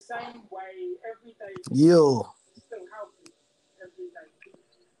Yo,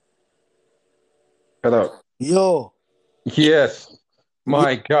 Hello. yo, Yes, yeah,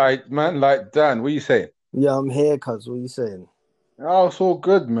 my guy, man, like Dan, what you saying? yeah, I'm here, cuz. What you saying? Oh, it's all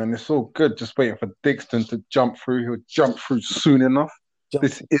good, man. It's all good. Just waiting for Dixon to jump through. He'll jump through soon enough. Jump.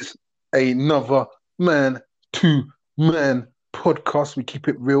 This is another man to man podcast. We keep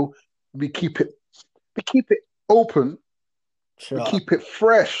it real. We keep it. We keep it open. We Sure. keep it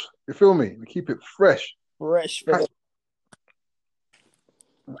fresh. You feel me? We keep it fresh. Fresh for the.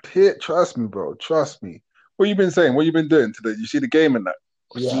 Here, trust me, bro. Trust me. What you been saying? What you been doing today? You see the game and that?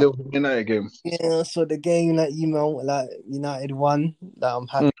 What's the Yeah. little United game? Yeah, so the game that like United won, that I'm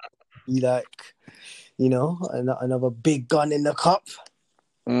happy Mm, to be another big gun in the cup.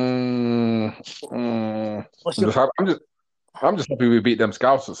 mm, mm. What's I'm your just, I'm just happy we beat them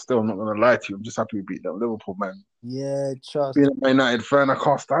Scousers. Still, I'm not gonna lie to you. I'm just happy we beat them Liverpool, man. trust? Being a Man United fan, I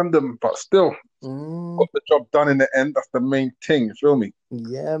can't stand them, but still Mm, got the job done in the end. That's the main thing. You feel me?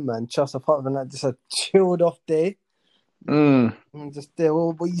 yeah, man. Trust apart from that, just a chilled off day. Mm. Just there.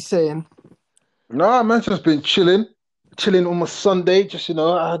 What you saying? No, man, just been chilling on my Sunday. Just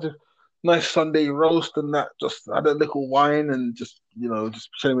I had a nice Sunday roast and that. Just had a little wine and just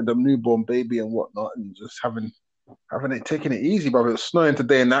chilling with the newborn baby and whatnot, and just having it taking it easy. But it was snowing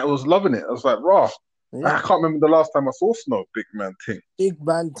today, and that was loving it. I was like, raw. Yeah, I can't remember the last time I saw snow, big man thing. big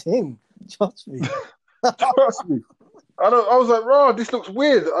man thing. Trust me. Trust me. I was like, raw, this looks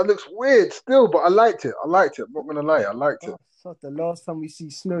weird. It looks weird still, but I liked it. I liked it. I'm not gonna lie, I liked it. So the last time we see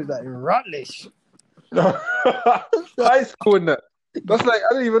snow is like in Rutlish. High school and that. That's like,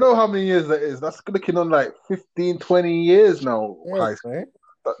 I don't even know how many years that is. That's looking on like 15, 20 years now, Yeah, high school.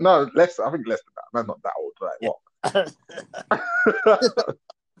 right? No, less, I think less than that. Man's not that old. Like,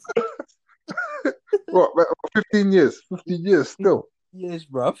 what? What, 15 years? 15 years still. Yes,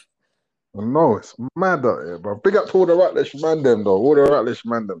 bruv. I know, it's mad out here, bro. Big up to all the Ratlish man them, though. All the Ratlish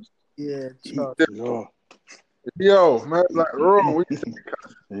man them. Yeah, trust. Yo, Yo, man, like, raw, what you think?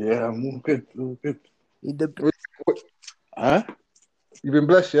 yeah, I'm all good, all good. The, What- Huh? You been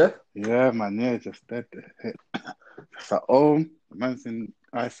blessed, yeah? Yeah, man, yeah, just dead. Just at home, man's in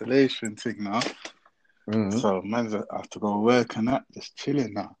isolation thing now. Mm-hmm. So man's have to go work and that, just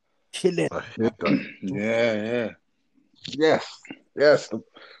chilling now. chilling. I hear that. Yeah, Yes. So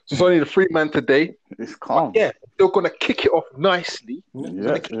it's only the free man today. it's calm. Yeah, still gonna kick it off nicely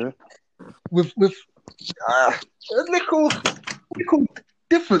Yeah. with a little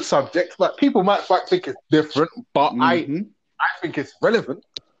different subject. Like people might think it's different, but I think it's relevant.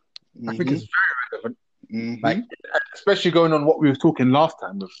 I think it's very relevant. Like especially going on what we were talking last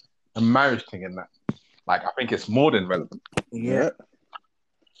time with the marriage thing and that. Like I think it's more than relevant. Yeah.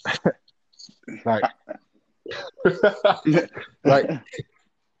 Like like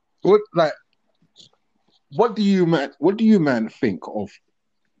what do you man think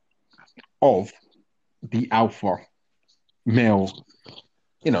of the alpha male?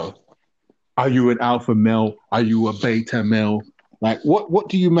 Are you an alpha male? Are you a beta male? Like what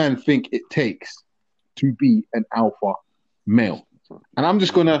do you man think it takes to be an alpha male? And I'm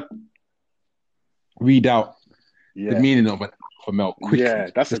just gonna read out the meaning of an alpha male quickly. Yeah,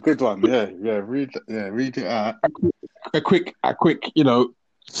 that's a good one. Yeah, read it out. A quick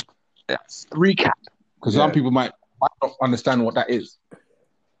recap, because some people might not understand what that is.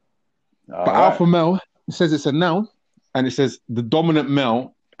 All But right. alpha male, it says it's a noun, and it says the dominant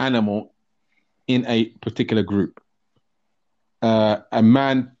male animal in a particular group. A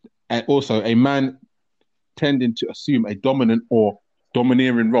man, and also a man tending to assume a dominant or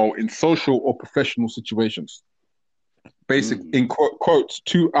domineering role in social or professional situations. In quotes,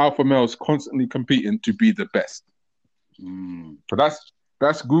 two alpha males constantly competing to be the best. So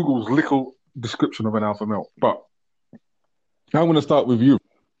that's Google's little description of an alpha male. But I'm going to start with you.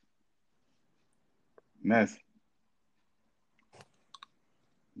 Nice.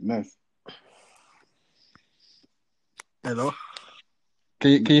 Hello.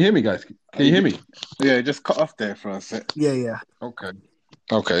 Can you hear me, guys? Can you hear me? Yeah, just cut off there for a sec. Yeah.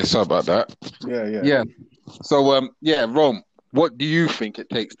 Okay. Sorry about that. Yeah. So Rome, what do you think it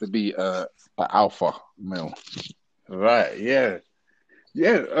takes to be an alpha male? Right. Yeah.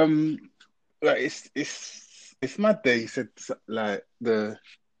 Like it's mad that you said like the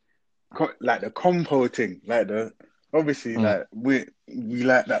compo thing, like the obviously like we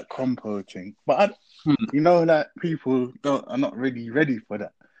like that compo thing, but like people are not really ready for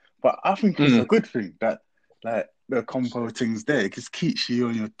that. But I think it's a good thing that like the compo thing's there. It just keeps you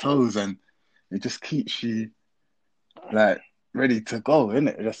on your toes and it just keeps you like ready to go,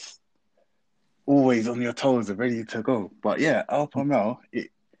 innit? Just always on your toes and ready to go. But yeah, alpha male,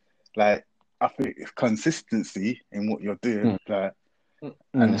 like I think it's consistency in what you're doing, like, and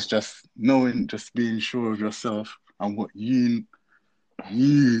Mm. it's just knowing, just being sure of yourself and what you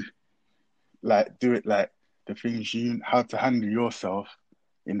like do it, like the things you how to handle yourself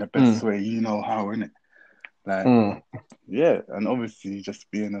in the best Mm. way you know how, innit? Like, Mm. yeah, and obviously just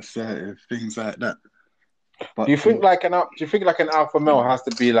being assertive, things like that. Do But you think like an alpha male has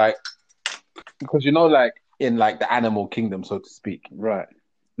to be like, because like in like the animal kingdom, so to speak, right,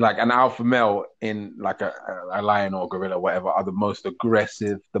 like an alpha male in like a lion or gorilla, whatever, are the most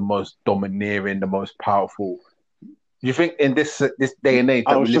aggressive, the most domineering, the most powerful. Do you think in this day and age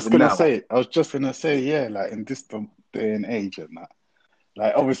that we live in now, I was just gonna say, yeah, like in this day and age and that,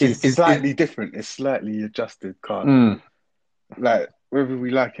 like obviously it's is slightly different, it's slightly adjusted, cause mm, like whether we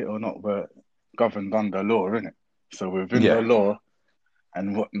like it or not, we're governed under law, innit? So within the yeah. law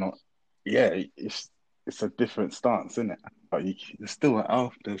and whatnot, yeah, it's a different stance, innit? But you're still an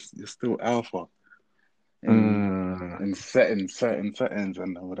alpha. You're still alpha in Mm, certain settings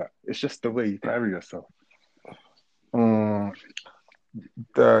and all that. It's just the way you carry yourself. mm.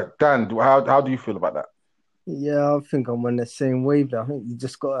 Dan, how do you feel about that? Yeah, I think I'm on the same wave. I think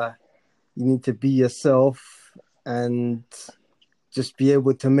you need to be yourself and just be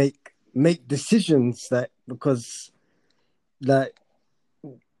able to make decisions, that because like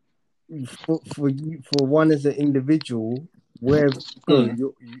for you, for one as an individual, wherever you go,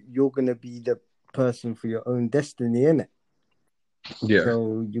 Mm, you're gonna be the person for your own destiny, innit? yeah.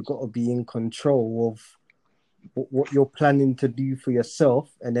 So you got to be in control of what you're planning to do for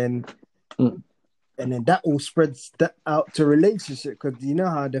yourself, and then Mm. that all spreads that out to relationship, because you know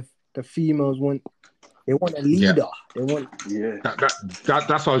how the females want, they want a Yeah. leader, they want Yeah,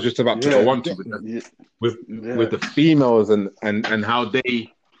 That's what I was just about to yeah, go on to yeah, with yeah. the females and how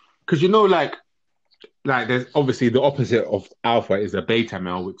they, because like there's obviously the opposite of alpha is a beta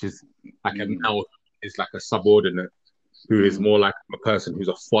male, which is like a male is like a subordinate who is more like a person who's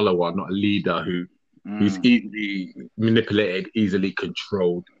a follower, not a leader, who's easily manipulated, easily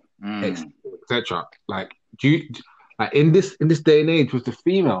controlled, etc. Like, do you like in this day and age with the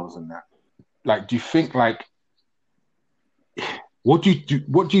females and that? Like, do you think like what do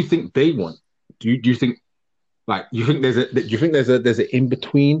you think they want? Do you think like do you think there's an in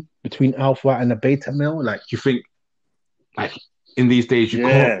between alpha and a beta male? Like, do you think like in these days you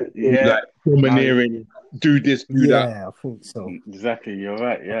can't Yeah, be yeah. like No, domineering, do this, do that? yeah, I think so. exactly. You're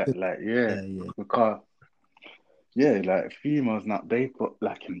right. I Yeah, think like yeah, yeah. because yeah, like females now they've got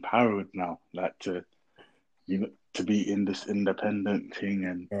like empowered now, like to to be in this independent thing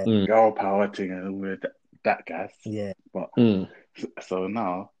and Yeah, Mm, girl power thing and all of that gas. yeah, But mm, so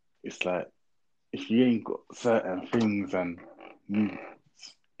now it's like if you ain't got certain things and you,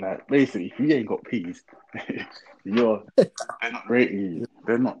 like basically if you ain't got peas, you're they're not rating you.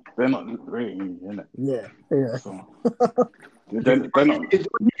 They're not rating you, innit? yeah, yeah. So Do they're not.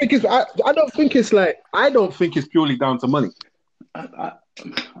 you think it's? I don't think it's like. I don't think it's purely down to money. I,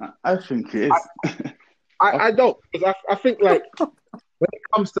 I think it is. I don't. 'Cause I think like when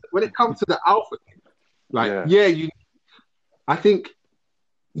it comes to the alpha thing, like Yeah. I think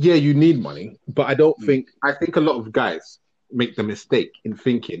you need money, but I don't think. I think a lot of guys make the mistake in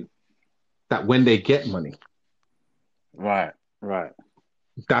thinking that when they get money, Right. Right.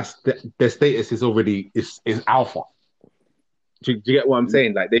 their status is already is alpha. Do you get what I'm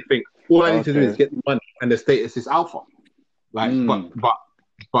saying? Like they think all I need to do is Okay. get the money and the status is alpha. Like,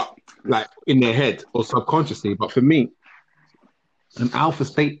 but like in their head or subconsciously. But for me, an alpha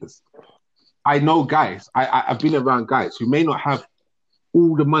status. I know guys. I've been around guys who may not have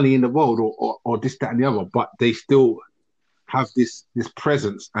all the money in the world or this, that, and the other, but they still have this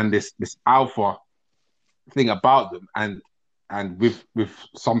presence and this alpha thing about them. And with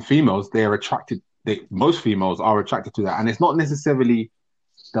some females, they're attracted. Most females are attracted to that, and it's not necessarily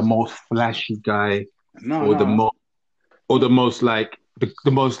the most flashy guy No. or the No. most like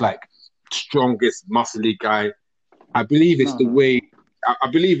the most like strongest muscly guy. I believe it's the No. way. I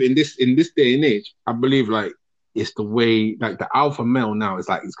believe in this day and age. I believe like it's the way like the alpha male now is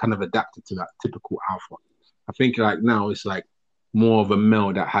like it's kind of adapted to that typical alpha. I think like now it's like more of a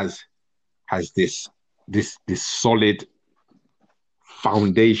male that has this solid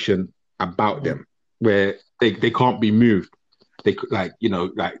foundation about them where they can't be moved. They like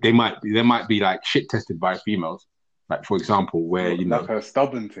like there might be like shit tested by females, like for example where Like a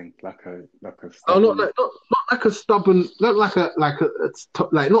stubborn thing. Like a oh stubborn. not like a stubborn, not like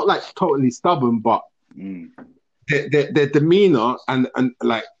like not like totally stubborn, but their demeanor and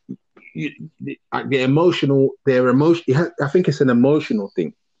like the emotional their emotion. I think it's an emotional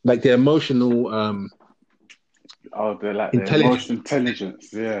thing, like their emotional Oh, they're like the intelligence. emotional intelligence.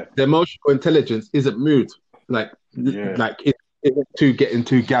 Yeah, The emotional intelligence isn't mood. Like, yeah. it isn't too getting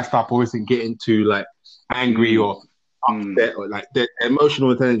too gassed up, or isn't getting too like angry Mm, or mm, upset, or like the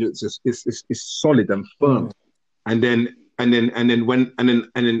emotional intelligence is solid and firm. Mm. And then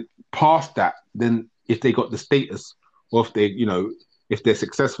past that, then if they got the status, or if they, if they're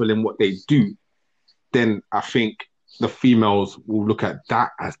successful in what they do, then I think the females will look at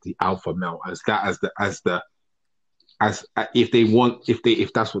that as the alpha male, as that as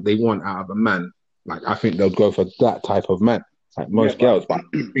if that's what they want out of a man. Like, I think they'll go for that type of man, like yeah, most girls. But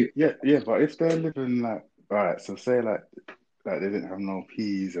yeah. But if they're living like, all right, so say like they didn't have no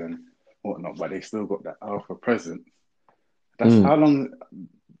peas and whatnot, but they still got that alpha presence. That's mm, how long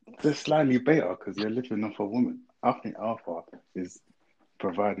they're slightly beta because you're living off a woman. I think alpha is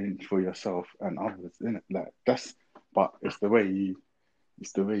providing for yourself and others, isn't it? Like that's, but it's the way you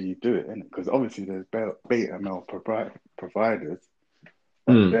do it, isn't it? Because obviously there's beta male providers,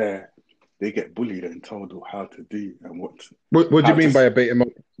 but mm. they get bullied and told how to do and What do you how mean to. by a beta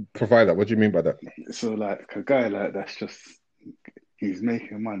provider? What do you mean by that? So like a guy like that's just he's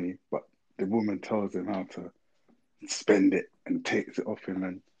making money, but the woman tells him how to spend it and takes it off him,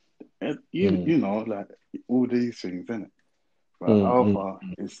 and Mm, you know like all these things, isn't it? But mm, mm, Alpha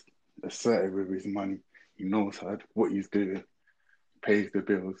is assertive with his money. He knows what he's doing, pays the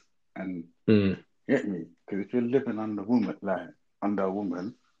bills, and mm. get me. Because if you're living under a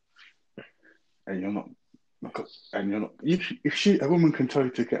woman, and you're not, if a woman can tell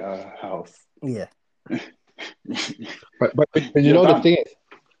you to get a house, Yeah. But you're the done. thing is,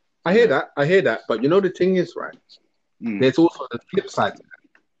 I hear that. But the thing is, right? Mm. There's also the flip side.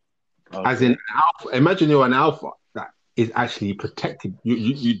 As in, Okay. alpha. Imagine you're an alpha that is actually protected.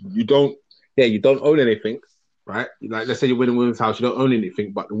 You don't, yeah, you don't own anything, right? Like, let's say you're in a woman's house, you don't own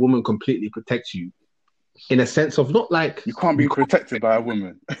anything, but the woman completely protects you in a sense of not like You can't be protected by a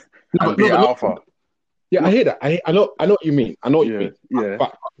woman no, and but be no, but alpha. not. Yeah, I Not hear that. I know what you mean. I know what you yeah, mean. yeah.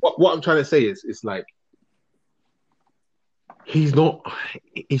 But what I'm trying to say is, it's like he's not.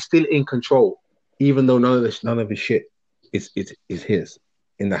 He's still in control, even though none of his shit is his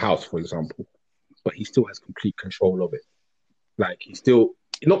in the house, for example. But he still has complete control of it. Like, he's still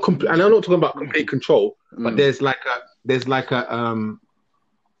not complete. And I'm not talking about complete control, but Mm. there's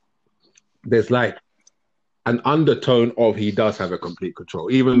like an undertone of he does have a complete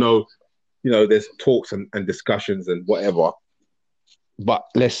control, even though there's talks and discussions and whatever. But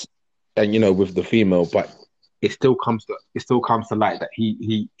with the female, but it still comes to light that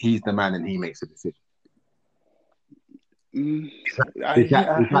he's the man and he makes a decision. Mm. Is that I is that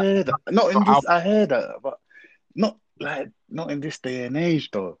heard that. Not in how? this. I heard that, but not in this day and age,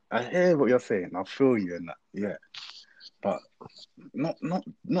 though. I hear what you're saying. I feel you in that. Yeah, but not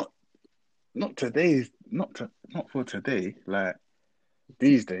today's. Not for today. Like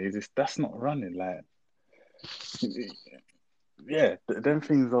these days, that's not running. Like yeah, them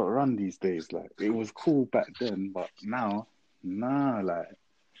things don't run these days. Like it was cool back then, but now, nah. Like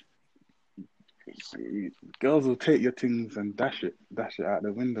girls will take your things and dash it out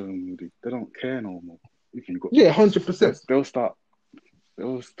the window, and they don't care no more. If you got, Yeah, 100%. they'll start.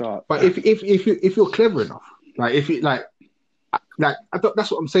 They'll start. But if you're clever enough, like, if you I thought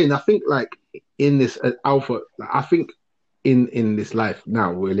that's what I'm saying. I think, like, in this alpha, like, I think in this life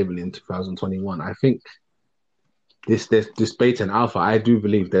now we're living in 2021. I think this beta and alpha. I do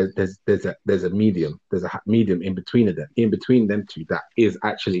believe there's a medium. There's a medium in between of them. In between them two, that is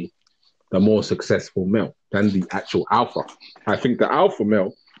actually the more successful male than the actual alpha. I think the alpha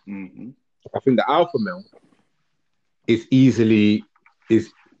male. Mm-hmm. I think the alpha male is easily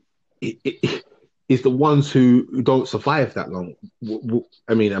is the ones who don't survive that long.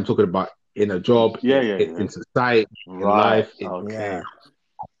 I mean, I'm talking about in a job, Yeah. in society, in Right. life. Okay. Yeah.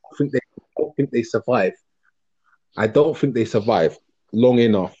 I don't think they survive. I don't think they survive long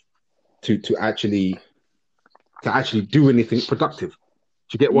enough to actually do anything productive.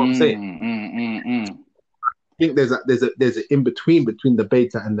 Do you get what I'm saying? Mm. I think there's an in between the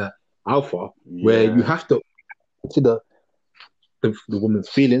beta and the alpha, where you Yeah. have to consider the woman's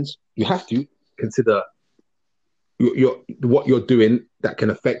feelings. You have to consider what you're doing that can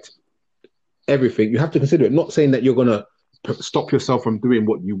affect everything. You have to consider it. Not saying that you're gonna stop yourself from doing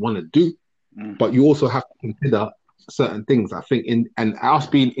what you want to do, but you also have to consider certain things. I think and us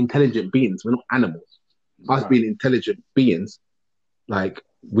being intelligent beings, we're not animals. Us being intelligent beings, like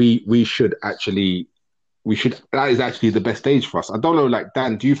we should actually that is actually the best stage for us. I don't know, like,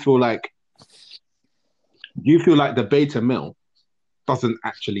 Dan, do you feel like the beta male doesn't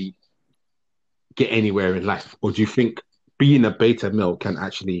actually get anywhere in life, or do you think being a beta male can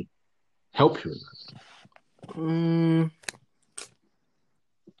actually help you in that? Mm,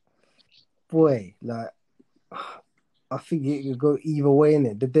 boy, like I think it could go either way in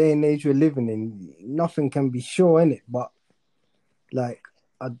it. The day and age we're living in, nothing can be sure in it. But like,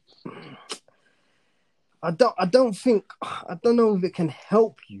 I, I don't think, I don't know if it can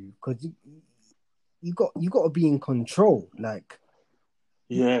help you because you got to be in control. Like,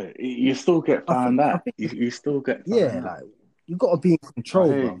 Yeah, you still get found I out. think, You still get yeah, found out. like you got to be in I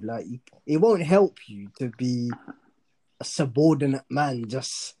control, hear bro. you. Like, it won't help you to be a subordinate man,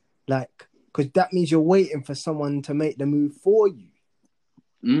 just like because that means you're waiting for someone to make the move for you.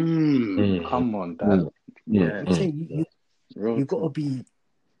 Come on, Dad. Yeah, I'm saying real you got to talk. be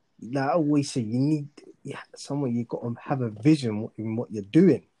like I always say. You need someone. You got to have a vision in what you're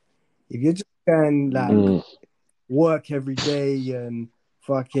doing. If you're just going like work every day and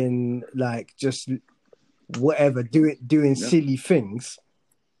fucking like just whatever, doing Yep. silly things.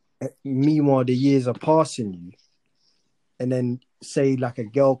 Meanwhile, the years are passing you, and then say like a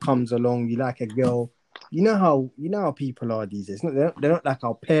girl comes along, you like a girl. You know how people are these days. They're not like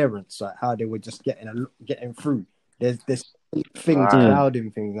our parents, like how they were just getting through. There's things Right.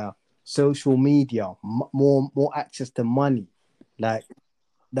 clouding things now. Social media, more access to money, like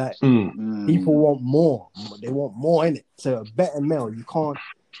that. People want more. They want more in it. So a better male, you can't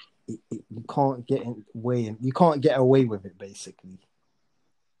get away. You can't get away with it, basically.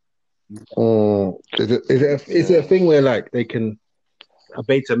 Is it a thing where like a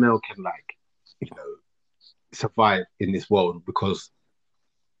beta male can like, you know, survive in this world because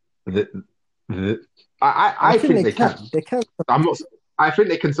the the I think think they they can. can. They can. I'm not. I think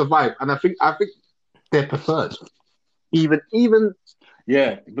they can survive, and I think they're preferred. Even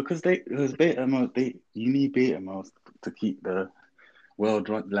Yeah, because beta males, you need beta males to keep the world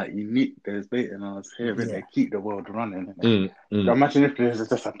run. Like you need there's beta males here, and Yeah, they keep the world running. Imagine if there's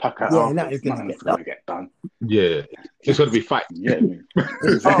just a pack of yeah. That alphas, is gonna nothing's get done. gonna get done. yeah, it's got to be fight. You get me?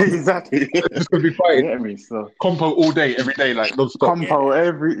 Oh, Exactly. It's got to be You fighting. get me? So Compo all day, every day, like non-stop. compo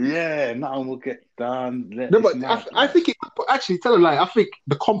nothing will get done. No, It's but mad, I like. think actually tell a lie. I think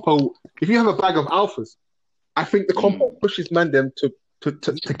the compo. If you have a bag of alphas, I think the compo pushes man them to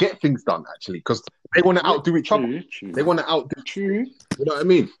get things done actually because they want to Yeah, outdo each other. true. They want to outdo. True. You know what I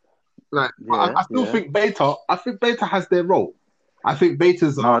mean? Like, Yeah, I still yeah. think beta. I think beta has their role. I think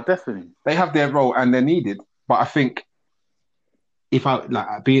betas No, definitely. they have their role and they're needed. But I think if I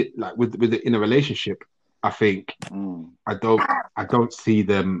like be it like with in a relationship, I think I don't see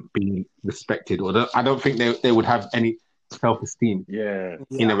them being respected or I don't think they would have any self esteem Yeah.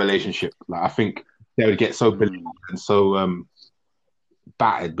 in yeah. a relationship. Like I think they would get so belittled and so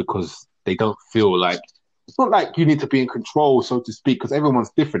battered because they don't feel like it's not like you need to be in control, so to speak, because everyone's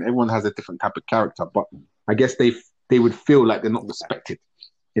different. Everyone has a different type of character, but I guess they would feel like they're not respected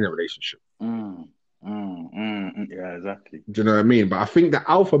in a relationship. Yeah, exactly. Do you know what I mean? But I think the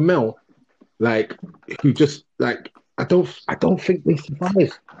alpha male, like, who just like, I don't think they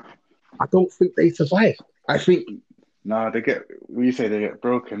survive. I don't think they survive. I think No, they get. We say they get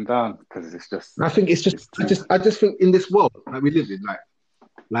broken down because it's just. I think it's just It's too. I just think in this world that we live in,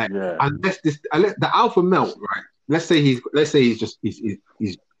 like Yeah. unless the alpha male, right? Let's say he's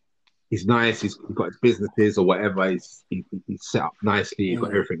nice, he's got his businesses or whatever, he's set up nicely, he's got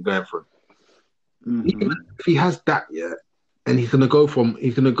everything going for him. Even if he has that, yeah, and he's gonna go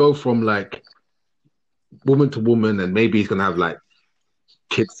from like woman to woman, and maybe he's gonna have like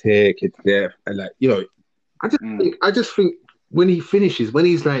kids here, kids there, and like I just think when he finishes, when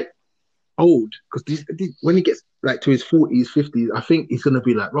he's like old, because when he gets like to his 40s, 50s, I think he's gonna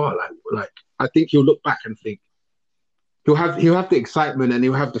be like, right, like I think he'll look back and think he'll have the excitement and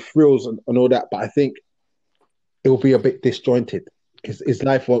he'll have the thrills and all that, but I think it will be a bit disjointed. His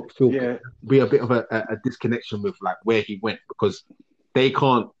life won't be a bit of a disconnection with like where he went because they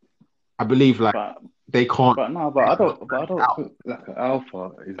can't. I believe like they can't. But no, but I don't think like an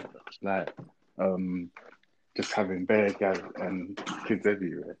alpha is like just having bare guys and kids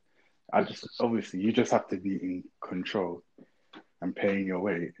everywhere. I just obviously you just have to be in control and paying your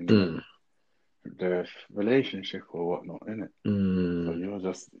way in the relationship or whatnot, innit? So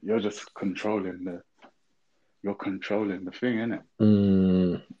you're just controlling the thing,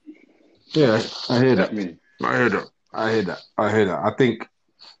 innit? Yeah, I hear that. Me. I hear that. I think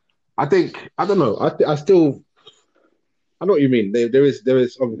I don't know. I still I know what you mean. There is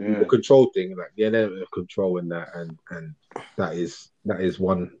obviously the control thing, like the element of control in that, and that is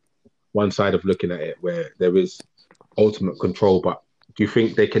one side of looking at it where there is ultimate control. But do you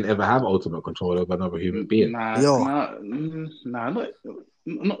think they can ever have ultimate control over another human being?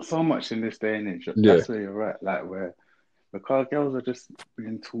 Not so much in this day and age. That's where you're right. Like where because girls are just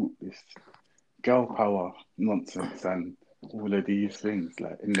being taught this girl power nonsense and all of these things,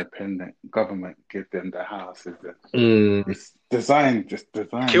 like independent government give them the houses. It's designed.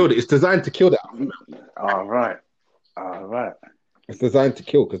 Killed it. It's designed to kill that. All right, all right. It's designed to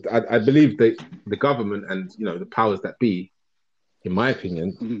kill because I believe the government and the powers that be, in my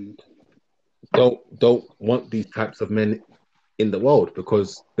opinion, don't want these types of men in the world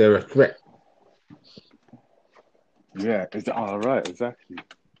because they're a threat. Yeah, it's all right. Exactly.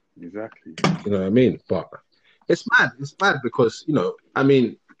 You know what I mean? But it's mad. It's mad because I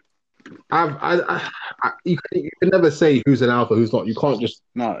mean, you can never say who's an alpha, who's not. You can't just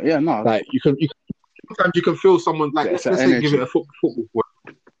no. Like you can sometimes you can feel someone like let's say give it a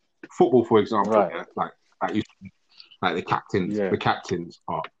football for example. Right. Yeah? Like the captains. Yeah. The captains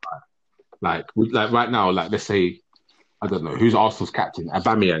are like right now. Like let's say I don't know who's Arsenal's captain,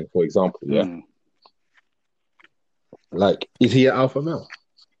 Aubameyang, for example. Yeah. Like, is he an alpha male?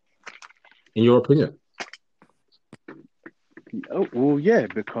 In your opinion? Oh, well, yeah,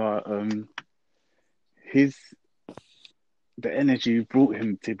 because the energy brought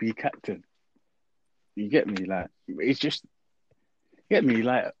him to be captain. You get me? Like, it's just like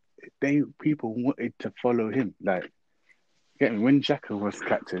people wanted to follow him. Like, get me? When Xhaka was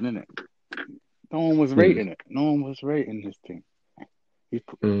captain, innit? No one was rating it. No one was rating this thing.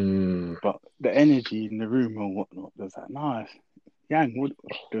 But the energy in the room and whatnot, there was like, nah, Yang.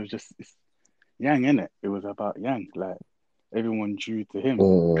 There was just Yang in it. It was about Yang. Like everyone drew to him.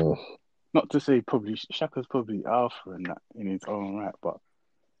 Not to say probably Shaka's probably alpha in that in his own right, but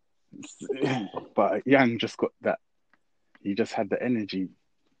Yang just got that. He just had the energy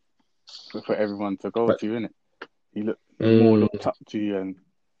for everyone to go to, innit? He more looked up to you and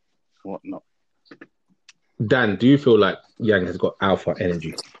whatnot. Dan, do you feel like Yang has got alpha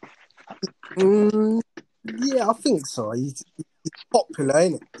energy? Yeah, I think so. He's popular,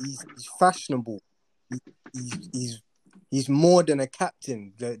 isn't it? He's fashionable. He's more than a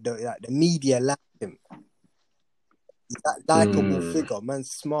captain. The media like him. He's that likable figure. Man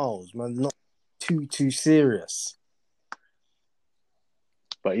smiles. Man, not too serious.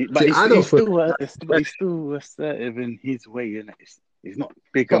 But he's still assertive in his way, innit? He's not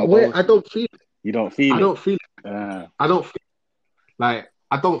big. I don't feel it. You don't feel it? I don't feel it. I don't feel like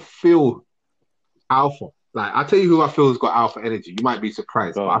I don't feel alpha. Like I tell you who I feel has got alpha energy. You might be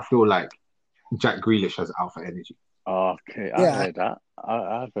surprised, but I feel like Jack Grealish has alpha energy. Okay, I heard that.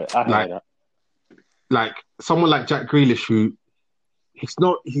 I heard that. Like someone like Jack Grealish, who he's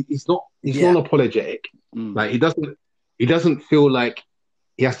not non-apologetic. Like he doesn't feel like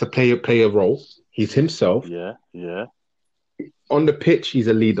he has to play a role. He's himself. Yeah. On the pitch, he's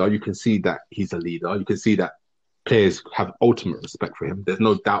a leader. You can see that he's a leader. You can see that players have ultimate respect for him. There's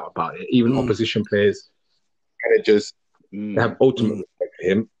no doubt about it. Even opposition players, managers, they have ultimate respect for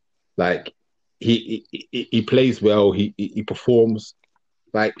him. Like he plays well. He performs.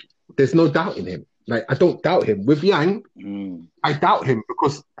 Like there's no doubt in him. Like I don't doubt him. With Yang, I doubt him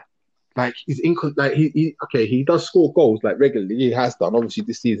because like he does score goals like regularly. He has done. Obviously,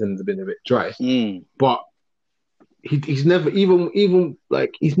 this season has been a bit dry, but. He's never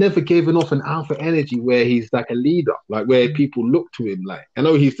he's never given off an alpha energy where he's like a leader, like where people look to him. Like I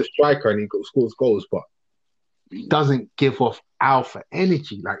know he's the striker and he scores goals, but he doesn't give off alpha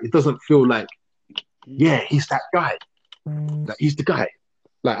energy. Like it doesn't feel like, yeah, he's that guy. Like he's the guy.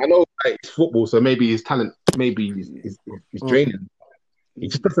 Like I know like, it's football, so maybe his talent, maybe he's draining. He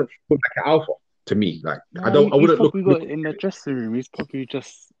just doesn't feel like an alpha to me. Like no, I wouldn't look in the dressing room. He's probably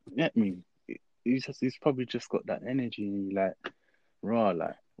just he's probably just got that energy, like raw,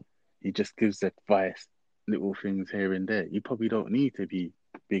 like he just gives advice, little things here and there. You probably don't need to be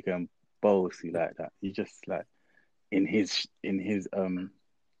big and bossy like that. You just like in his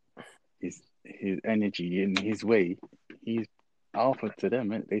energy, in his way, he's alpha to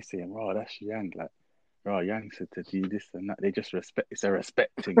them. And they say, "Raw, that's Yang." Like, "Raw, Yang said to do this and that." They just respect. It's a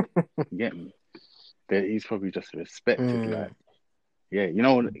respecting. You get me? He's probably just respected, like. Yeah, you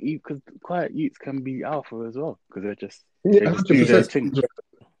know, because quiet youths can be alpha as well because they just do their thing.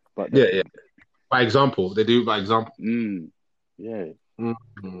 But by example, they do it by example. Yeah.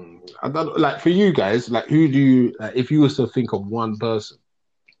 I don't, like for you guys, like who do you like, if you was to think of one person,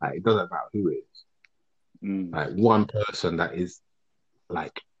 like it doesn't matter who it is, like one person that is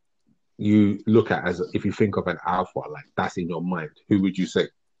like you look at as if you think of an alpha, like that's in your mind, who would you say?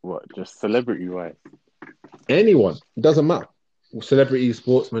 What, just celebrity wise? Anyone, it doesn't matter. Celebrity,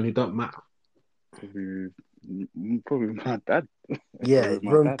 sportsman, it don't matter. Probably my dad. Yeah,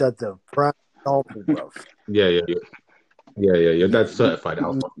 my dad's a proud alpha, bro. Yeah. Your dad's certified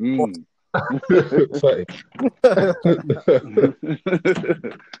alpha.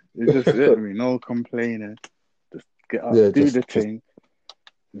 It's just no complaining. Just get up, do the thing.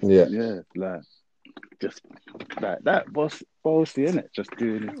 Yeah, like just like that. Bossy, innit? Just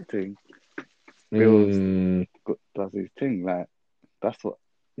doing his thing. Bills does his thing. Like that's what.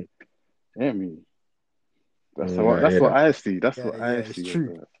 Get me? That's what I see. That's what I see. It's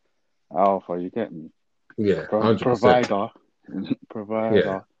true. Alpha, you get me? Yeah, provider.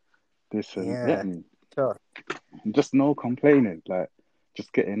 Yeah. This and get me? Sure. Just no complaining. Like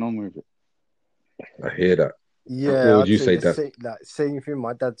just getting on with it. I hear that. Yeah, what would you say, Dad? Same thing.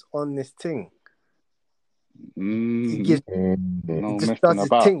 My dad's on this thing. He just does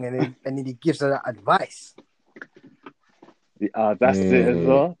his thing, and then he gives her that advice. That's it as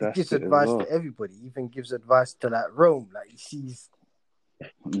well. He gives advice to everybody. He even gives advice to like Rome. Like he sees,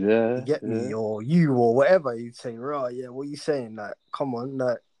 you get me, or you, or whatever. He'd say, right, yeah, what are you saying? Like, come on,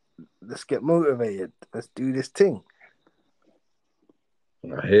 like, let's get motivated. Let's do this thing.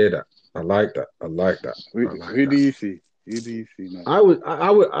 I hear that. I like that. Who do you see? Who do you see now? I would.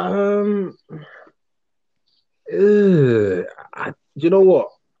 You know what?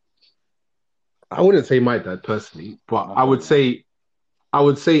 I wouldn't say my dad personally, but I would say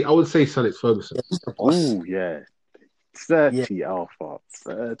Sir Alex Ferguson. Oh yeah, 30 alpha,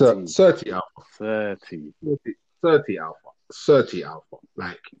 30 alpha, 30 alpha.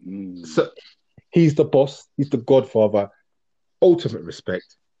 Like, so he's the boss. He's the godfather. Ultimate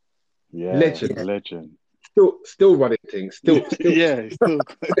respect. Yeah, legend. Still running things. Still. Yeah,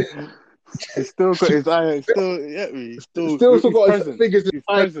 he's still got his eye. He's still got his fingers in his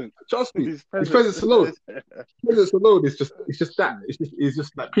present. Trust me, his presence alone. Presence alone is just that. It's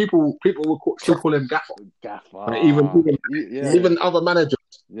just like people will still call him Gaffer. Like even other managers,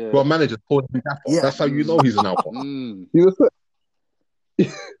 managers call him Gaffer. Yeah. That's how you know he's an alpha.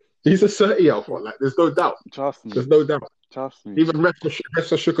 He's a 30 alpha. Like there's no doubt. Trust me. There's no doubt. Trust me. Even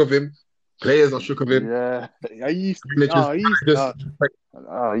refs are shook of him. Players are shook of him. Yeah, I used to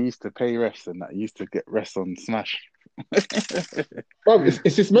pay refs and that. I used to get refs on Smash. Bro,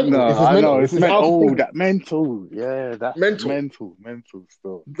 it's just mental. No, it's mental. That mental. Yeah, that mental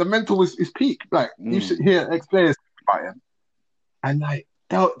still. The mental is peak. Like you should hear ex-players about him, and like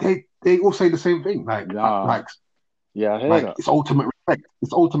they all say the same thing. I hear that. It's ultimate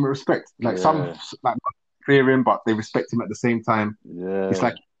respect. Like some like fear him, but they respect him at the same time. Yeah, it's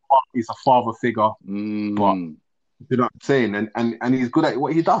like he's a father figure, but you know what I'm saying, and he's good at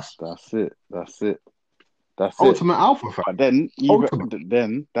what he does. That's it. Ultimate alpha. But then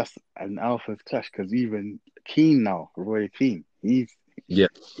that's an alpha clash because even Keane now, Roy Keane, he's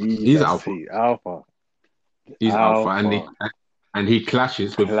alpha. He's alpha, and he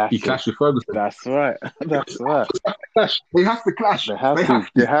clashes with Ferguson. That's right. They have to clash. They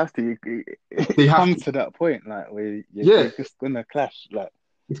have to. It comes to that point, like where you're just gonna clash. Like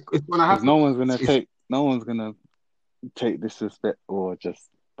it's gonna happen. No one's gonna take disrespect or just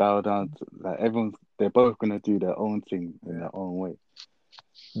bow down to, like they're both gonna do their own thing in their own way.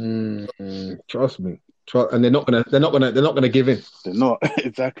 Trust me. And they're not gonna give in. They're not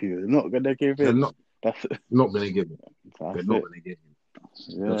exactly. They're not gonna give in. Not gonna give in. They're not gonna give in.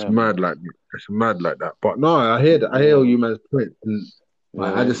 Yeah. It's mad like that. But no, I hear that. I hear all you man's point. And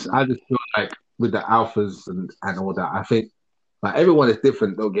like, I just feel like with the alphas and all that, I think like everyone is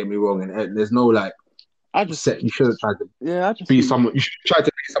different. Don't get me wrong, and there's no like. You shouldn't try to be someone. You should try to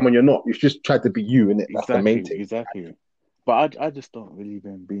be someone you're not. You should just try to be you, innit? That's the main thing. Exactly. But I just don't believe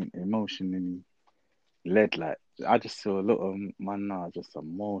in being emotionally led. Like I just feel a lot of man now are just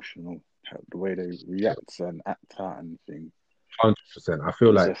emotional. The way they react and act out and things. 100%. I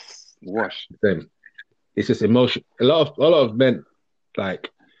feel like just wash. It's just emotion. A lot of men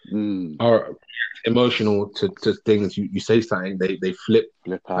like are emotional to things. You say something, they flip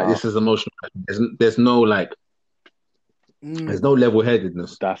out. Like, this is emotional. There's no like. There's no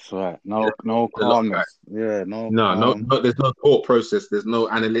level-headedness. That's right. No calmness. Yeah, no. There's no thought process. There's no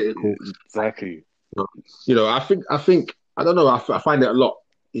analytical. Exactly. You know, I think I don't know. I find it a lot.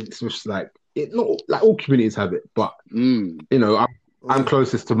 It's just like not like all communities have it, but you know, I'm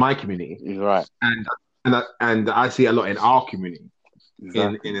closest to my community. You're right. And I see a lot in our community,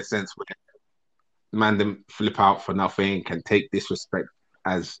 in a sense where man them flip out for nothing, can take disrespect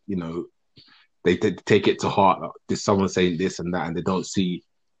as, you know, they take it to heart. Like, there's someone saying this and that, and they don't see,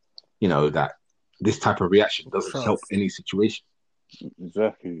 you know, that this type of reaction doesn't help any situation.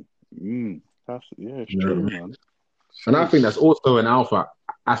 Exactly. That's it's true, man. And I think that's also an alpha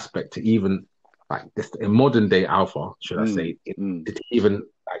aspect to even like this in modern day alpha, should I say, to even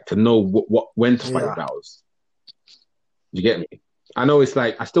like to know when to fight battles. You get me? I know it's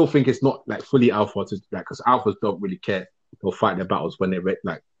like I still think it's not like fully alpha to like because alphas don't really care they'll fight their battles when they're like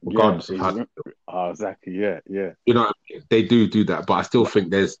Yeah, regardless of how. exactly. Yeah. You know, they do that, but I still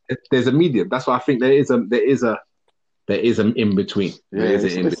think there's a medium. That's why I think there is an in between. Yeah, There is an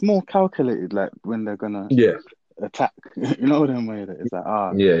in between. it's more calculated, like when they're gonna Yeah, attack. You know what I mean? It's like,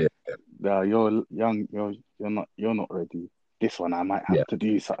 yeah, you're young, you're not ready. This one I might have yeah, to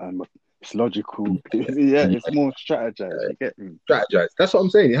do something, but it's logical. yeah, Yeah, yeah. it's more strategized. You get me? Strategize. That's what I'm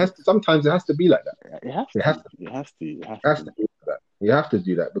saying. Sometimes it has to be like that. It has It has to. to. It has to. It has It has to. to be like that. You have to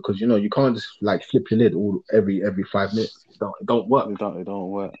do that because you can't just like flip your lid every 5 minutes. It don't work. It don't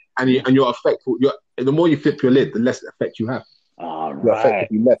work. And you're affected. The more you flip your lid, the less effect you have. Your effect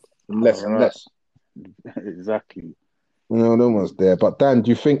Right. will be less and less and less. Exactly. No one's there. But Dan, do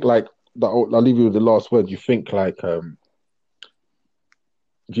you think like that? I'll leave you with the last word. Do you think like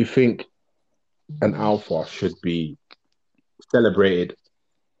do you think an alpha should be celebrated,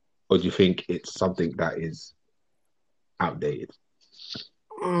 or do you think it's something that is outdated?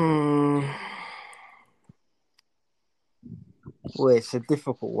 Mm, well, it's a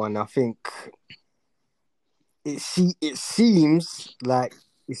difficult one. I think it seems like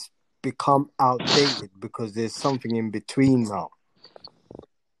it's become outdated because there's something in between now.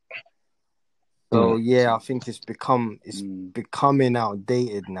 So yeah, I think it's becoming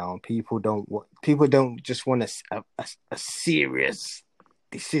outdated now. People don't just want a serious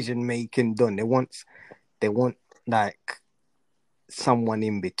decision making done. They want like someone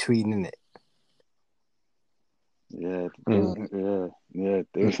in between, in it. Yeah.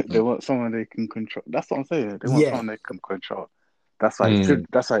 They want someone they can control. That's what I'm saying. They want someone they can control. That's why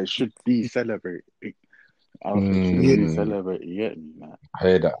it should be celebrated. I think it should be celebrated. You get me, man? I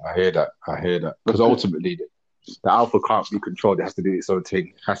hear that. Because ultimately, the alpha can't be controlled. It has to do its own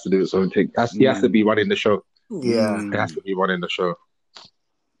thing. He has to be running the show. Yeah. It has to be running the show.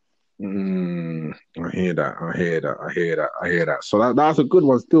 I hear that. So that's a good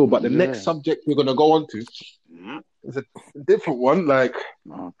one still. But the next subject we're gonna go on to is a different one. Like,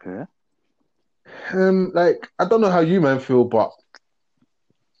 okay. Like I don't know how you man feel, but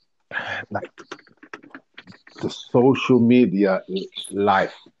like the social media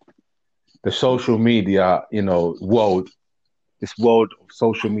life, the social media, world, this world of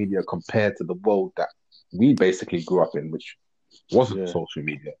social media compared to the world that we basically grew up in, which wasn't social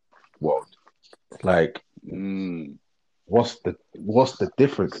media world. Like, what's the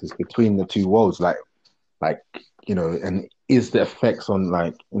differences between the two worlds? Like, and is the effects on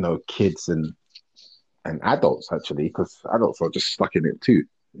like, kids and adults actually, because adults are just stuck in it too.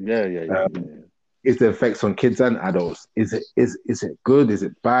 Yeah. Is the effects on kids and adults? Is it good? Is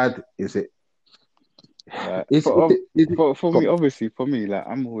it bad? Is it? For me, obviously, for me, like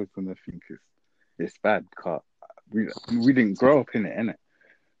I'm always gonna think it's bad. Cause we didn't grow up in it, innit?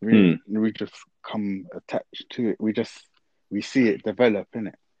 We just come attached to it. We see it develop,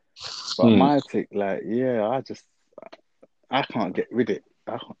 innit? But my take, like, I can't get rid of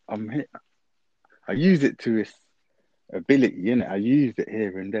it. I use it to its ability, innit? I use it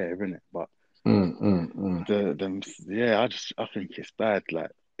here and there, innit? But I think it's bad.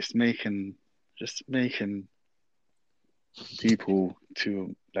 Like it's making people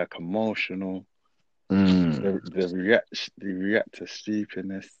too like emotional. They react to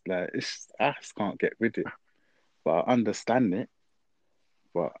stupidness. Like I just can't get rid of it. But I understand it.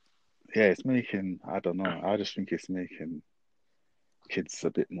 But yeah, it's making, I don't know. I just think it's making kids a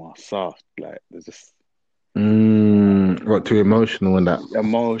bit more soft. Like they're just too emotional and that.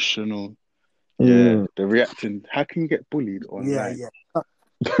 Emotional. Yeah, they're reacting. How can you get bullied online? Yeah.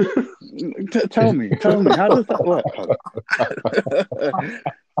 Tell me, how does that work?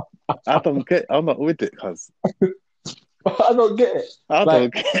 I'm not with it, cuz. I don't get it. I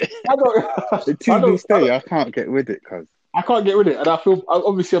don't get it. To this day, I can't get with it, cuz. I can't get rid of it, and I feel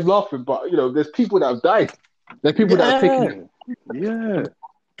obviously I'm laughing, but there's people that have died. There's people that have taken it.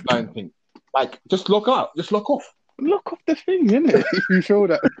 Thing. Like, just lock out, just lock off. Lock off the thing, innit? If you feel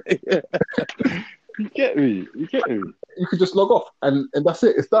that. You get me. You could just log off, and that's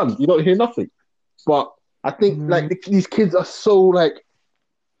it. It's done. You don't hear nothing. But I think like these kids are so like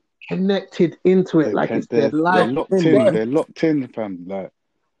connected into it, like it's their life. They're locked in, fam. Like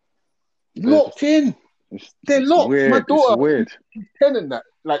locked in. They're locked. Weird. My daughter, it's weird. She's 10 in that.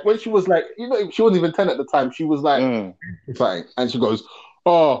 Like when she was like, she wasn't even 10 at the time. She was like, and she goes,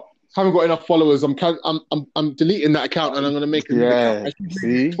 "Oh, haven't got enough followers. I'm deleting that account and I'm going to make a new account." And she's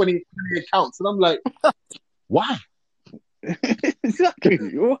made 20 accounts, and I'm like, why? Exactly.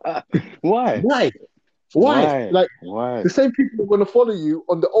 Why? Like, the same people are going to follow you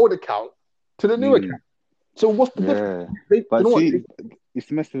on the old account to the new account. So what's the difference? It's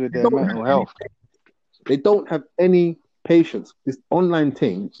messing with their mental health. They don't have any patience. This online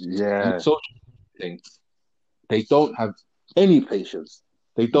thing, Yeah, social thing, they don't have any patience.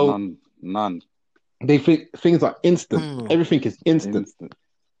 They don't. none. They think things are instant. Mm. Everything is instant. Instant.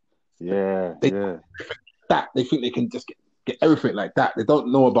 Yeah, They yeah. that they think they can just get everything like that. They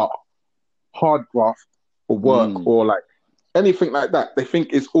don't know about hard graft or work or like anything like that. They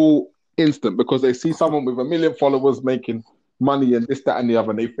think it's all instant because they see someone with 1 million followers making money and this, that, and the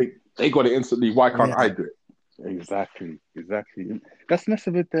other, and they think they got it instantly. Why can't I do it? Exactly. That's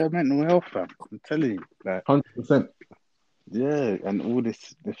messing with their mental health, fam. I'm telling you, like, 100%. yeah, and all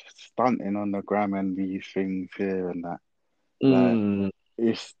this stunting on the gram and these things here and that. Like, Mm.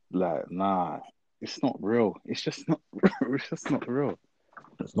 it's like, nah, it's not real. It's just not. It's just not real.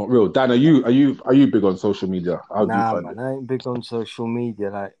 It's not real. Dan, are you big on social media? How do you Nah, find man, it? I ain't big on social media.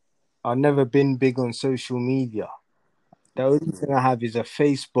 Like, I've never been big on social media. The only thing I have is a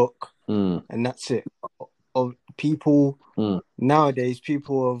Facebook, and that's it. Of people nowadays,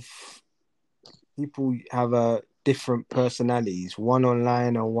 people have a different personalities, one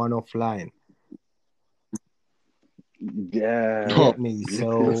online and one offline. Yeah. You get me?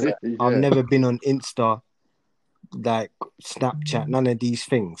 So Yeah. I've never been on Insta, like Snapchat, none of these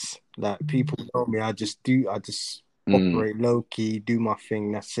things. Like, people know me, I just operate low key, do my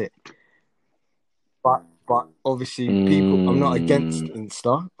thing, that's it. But obviously people, I'm not against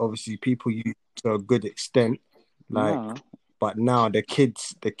Insta. Obviously people use it to a good extent. Like, Nah. but now the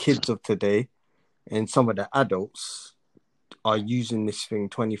kids of today and some of the adults are using this thing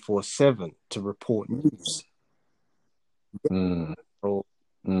 24/7 to report news. So,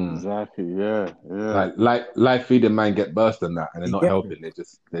 Exactly. Yeah. Like live feeding man get burst and that, and they're you not get me? helping. They're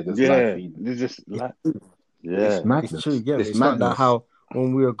just live Yeah. feeding. They're just like, It's yeah. madness. It's true, you get me? It's It's not like madness. how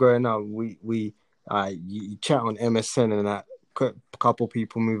when we were growing up, you chat on MSN and that. A couple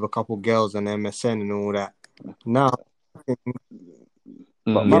people move a couple girls on MSN and all that. Now,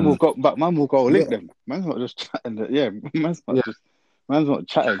 But man will go link them. Man's not just chatting. Man's not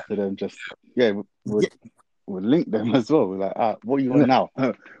chatting to them. Just we'll link them as well. We're like, what you want now?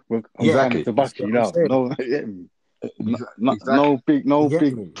 I'm coming to back you now. No, no big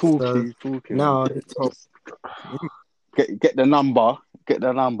talking. Now Just get the number,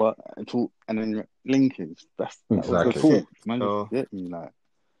 and talk, and then linking. That was the talk. Man, just get me like.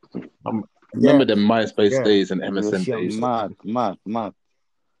 Remember the MySpace days and MSN days? Mad.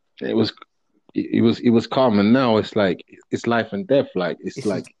 It was calm, and now it's like it's life and death. Like it's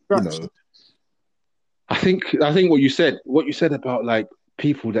like, you know. I think what you said about like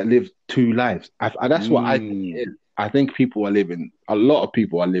people that live two lives. That's what I think it is. I think a lot of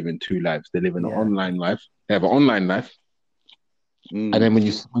people are living two lives. They live in an online life. They have an online life, and then when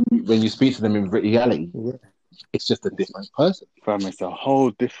you speak to them in reality, it's just a different person. Fam, it's a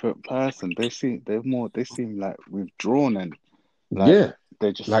whole different person. They seem like withdrawn and like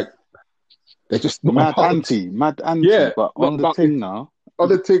they're just mad anti. Yeah, but on the thing now. On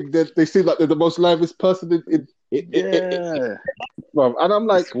the thing that they seem like they're the most livest person and I'm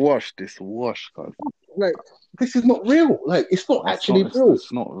like, it's washed, guys. Like, this is not real. Like, it's not actually real.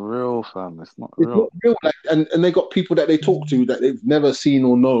 It's not real, fam. It's not real. Like, and they got people that they talk to that they've never seen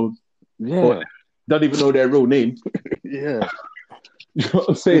or known. Yeah. Or don't even know their real name. Yeah. You know what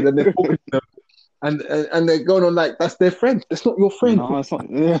I'm saying? And they're talking to them. And they're going on like, that's their friend. That's not your friend. No, it's not.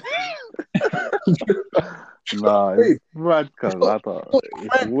 Yeah. Nah, it's mad, cuz.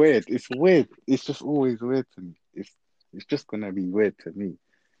 It's weird. It's weird. It's just always weird to me. It's just gonna be weird to me.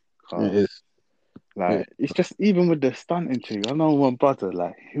 It is. Like, it's just, even with the stunting thing, I know one brother,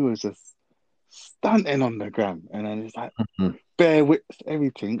 like, he was just stunting on the gram, and then it's like bare whips,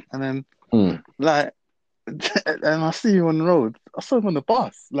 everything, and then like, and I see you on the road. I saw him on the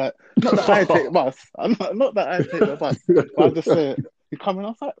bus. Like, not that I take the bus. Not that I take the bus. But I just say, you coming? I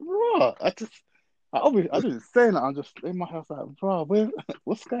was like, bro, I didn't say that. I'm just in my house like, bro,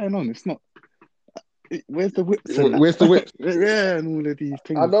 what's going on? It's not. Where's the whips? Where's the whips? Yeah, and all of these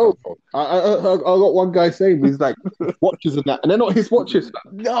things. I know. I got one guy saying he's like watches and that, and they're not his watches.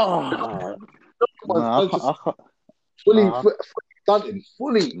 No, fully stunting,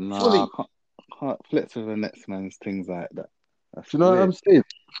 fully. I can't flex with the next man's things like that. Do you know what I'm saying?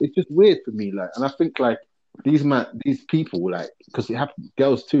 It's just weird for me, like, and I think like these people, like, because it happens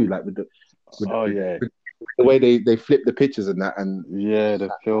girls too, like with the way they flip the pictures and that, and the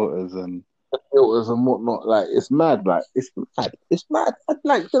filters and whatnot. Like, it's mad. Like, it's mad.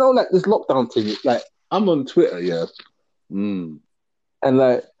 Like, you know, like this lockdown thing. Like, I'm on Twitter, and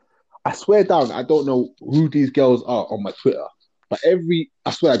like, I swear down, I don't know who these girls are on my Twitter, but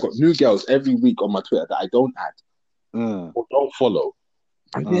I swear I got new girls every week on my Twitter that I don't add or don't follow,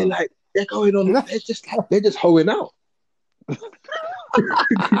 and they're going on. They're just hoeing out.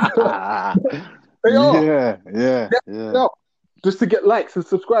 They are. Yeah. They're out just to get likes and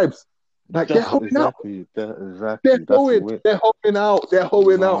subscribes. Like they're holding out. They're That's hoeing. weird. They're hoeing out. They're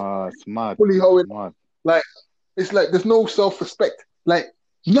hoeing out. Nah, it's mad. Fully It's hoeing. mad. Like it's like there's no self-respect. Like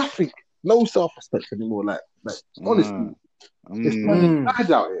nothing. No self-respect anymore. Like honestly, it's turning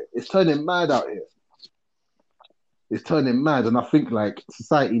mad out here. It's turning mad out here. It's turning mad, and I think like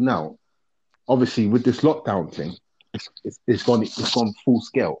society now, obviously with this lockdown thing, it's gone full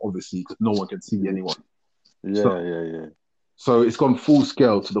scale. Obviously, because no one can see anyone. Yeah. So it's gone full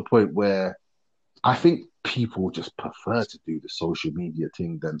scale to the point where I think people just prefer to do the social media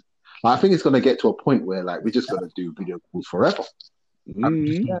thing than. Like, I think it's going to get to a point where like we're just going to do video calls forever.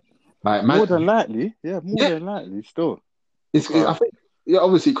 Like, more than likely, still. I think,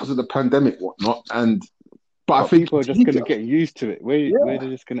 obviously because of the pandemic, whatnot, but I think people are just going to get used to it. Where they're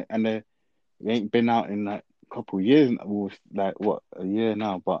just going to, and they ain't been out in like a couple of years, like what, a year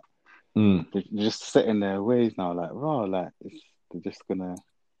now, but they're just set in their ways now. Like, they're just gonna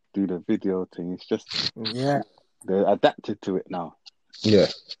do the video thing. It's just they're adapted to it now. Yeah.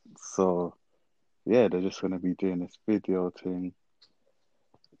 So they're just gonna be doing this video thing.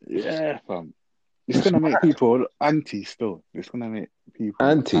 Yeah, fam. It's gonna make people anti still. It's gonna make people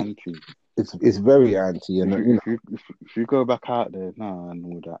anti. It's very anti. And if you go back out there now and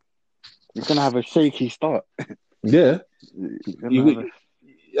all that, you're gonna have a shaky start. Yeah. Do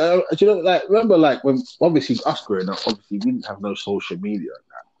you know, like, remember, like, when obviously us growing up, obviously we didn't have no social media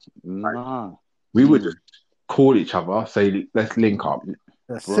and that. Like, we would just call each other, say, let's link up.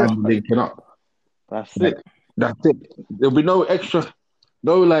 That's and linking up. That's it. There'll be no extra,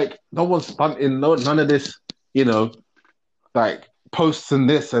 no one's stunting, none of this, like posts and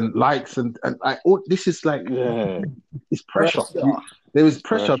this and likes and like all this is like it's pressure. There is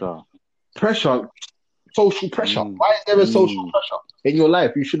pressure, social pressure. Why is there a social pressure in your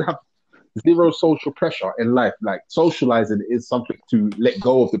life? You should have zero social pressure in life. Like socializing is something to let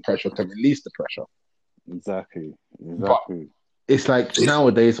go of the pressure, to release the pressure. Exactly. But it's like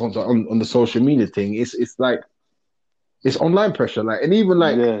nowadays on the social media thing, it's like it's online pressure, like, and even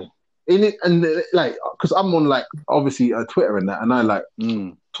like in it, and like because I'm on like obviously Twitter and that, and I like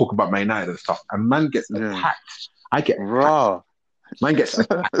talk about Man United and stuff, and man gets attacked. I get raw. Man gets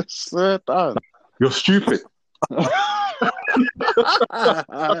attacked. You're stupid.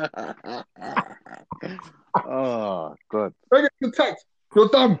 Oh God! I get attacked. You're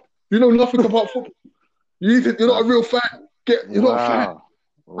dumb. You know nothing about football. You're not a real fan. You're not a fan.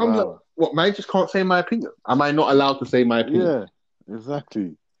 I'm like, what, man? Just can't say my opinion. Am I not allowed to say my opinion? Yeah,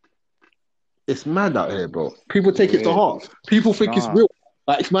 exactly. It's mad out here, bro. People take it to heart. People think it's real.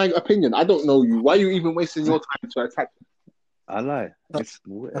 Like, it's my opinion. I don't know you. Why are you even wasting your time to attack me? I lie. It's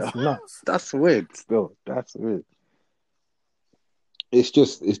weird. That's nuts. That's weird. Still, that's weird. It's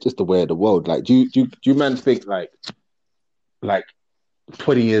just the way of the world. Like, do you man think like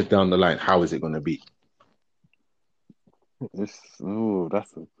 20 years down the line, how is it going to be? That's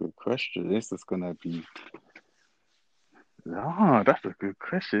a good question. This is gonna be. That's a good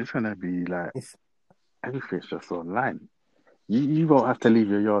question. It's gonna be like everything's just online. You won't have to leave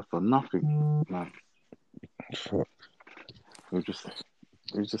your yard for nothing, man. It'll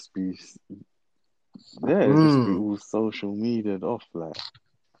just be all social media off, like.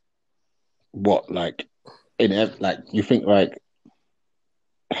 What, like you think like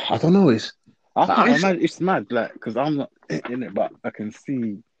I don't know. It's mad, like, because I'm not in it, but I can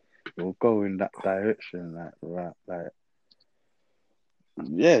see it'll go in that direction, like, right, like,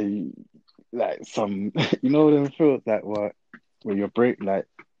 like some, them feels like where you're like,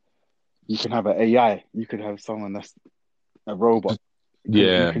 you can have an AI, you could have someone that's a robot.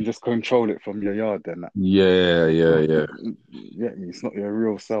 You can just control it from your yard, then. Yeah. It's not your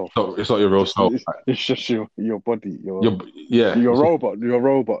real self. It's not your real self. It's just your body. Your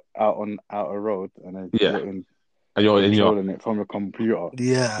robot out a road, and then you're controlling it from a computer.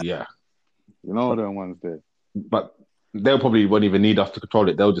 Yeah. You know them ones there. But they'll probably won't even need us to control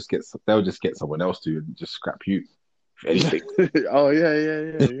it. They'll just get someone else to just scrap you, if anything. Oh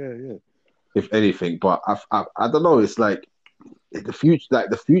yeah. If anything, but I don't know. It's like the future. Like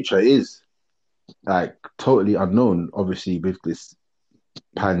the future is like totally unknown. Obviously, with this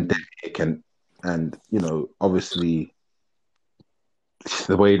pandemic and obviously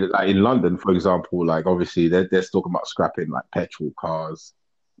the way that, like, in London, for example, like obviously they're talking about scrapping like petrol cars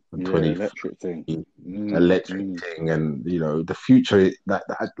and electric thing, and the future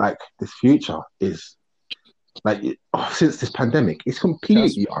like this future is like since this pandemic, it's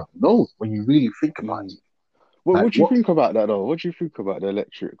completely unknown when you really think about it. What do you think about that though? What do you think about the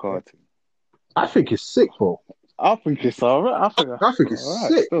electric car thing? I think it's sick, bro. I think it's all right. I think it's all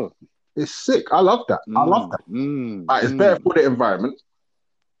right sick. still. It's sick. I love that. I love that. Like, it's better for the environment.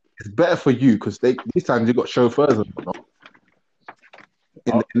 It's better for you because these times you got chauffeurs and whatnot.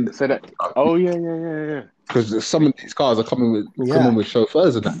 Say that. Oh yeah. Because some of these cars are coming with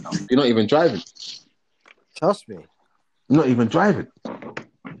chauffeurs and that now. You're not even driving. Trust me. You're not even driving.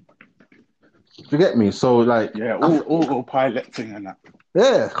 You get me? So like, autopilot thing and that.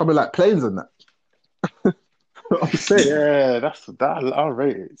 Yeah, coming like planes and that. I'm saying. Yeah, that. I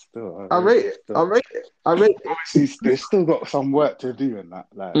rate it still. I rate it. Obviously, they've still got some work to do in that,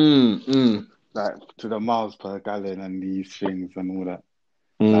 like to the miles per gallon and these things and all that.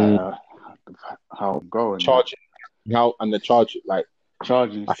 Like, how I'm going charging, and the charge like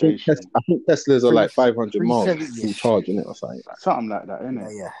charging station. I think Teslas are like 500 miles full charge, isn't it, or something like that, isn't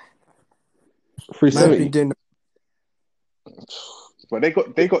it? Yeah. 370. But they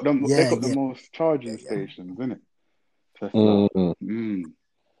got the most charging stations, isn't it? So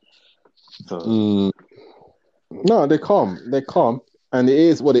no, they're calm, and it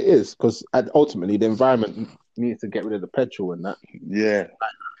is what it is because ultimately the environment needs to get rid of the petrol and that. Yeah,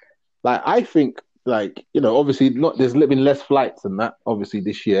 like I think, like, you know, obviously there's been less flights and that obviously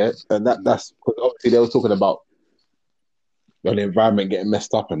this year, and that's because obviously they were talking about the environment getting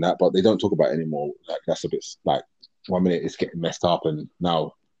messed up and that, but they don't talk about it anymore. Like, that's a bit like 1 minute it's getting messed up and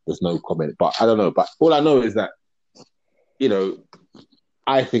now there's no comment. But I don't know. But all I know is that, you know,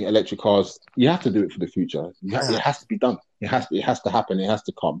 I think electric cars, you have to do it for the future. It has to be done. It has to happen. It has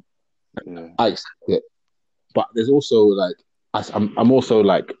to come. Yeah. I accept it. But there's also like, I'm also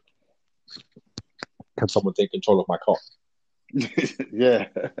like, can someone take control of my car? Yeah,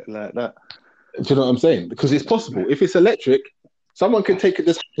 like that. Do you know what I'm saying? Because it's possible. If it's electric, someone can take it.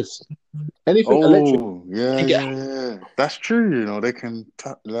 This anything electric. Yeah. That's true. You know, they can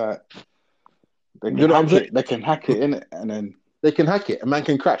you know what I'm saying? They can hack it in it, and then they can hack it. A man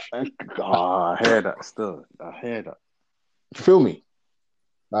can crash. I hear that still. I hear that. Feel me?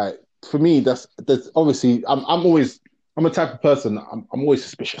 Like, for me, that's obviously. I'm a type of person. I'm always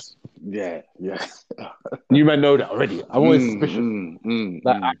suspicious. Yeah. You may know that already. I'm always suspicious.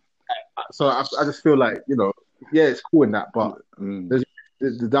 So I just feel like, you know, yeah, it's cool in that, but there's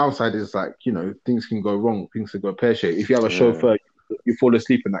the downside is, like, you know, things can go wrong, things can go pear-shaped. If you have a chauffeur, you fall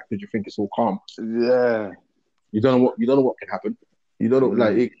asleep in that because you think it's all calm. Yeah. You don't know what can happen. You don't know,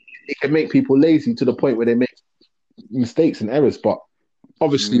 like, it can make people lazy to the point where they make mistakes and errors, but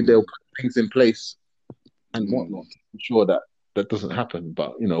obviously they'll put things in place and whatnot to ensure that doesn't happen.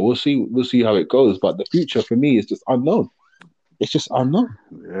 But, you know, we'll see how it goes. But the future for me is just unknown. It's just unknown.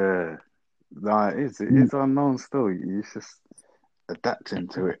 Yeah. No, it is unknown still. It's just adapting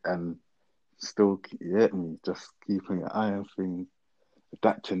to it and still, just keeping your eye on things,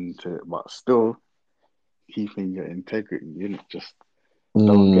 adapting to it, but still keeping your integrity in it. Just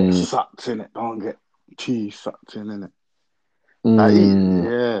don't get sucked in it. Don't get too sucked in it.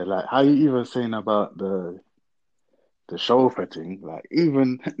 Like how you even saying about the chauffeur thing, like,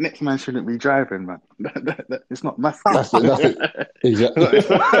 even next man shouldn't be driving, man. It's not masculine. That's it. Exactly. It's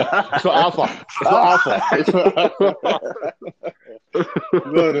not alpha.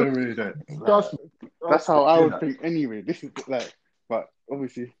 No, don't read that. That's how I would think anyway. This is like, but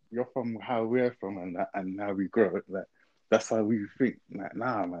obviously you're from how we're from and how we grow. Like, that's how we think. Like,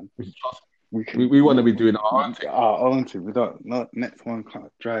 nah, man. We want to be doing our own thing. We don't. Next one can't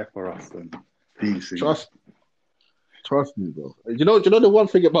drive for us and these things. Trust me, bro. You know the one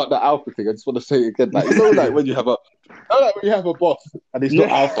thing about the alpha thing. I just want to say it again. Like, you know, like when you have a boss and he's not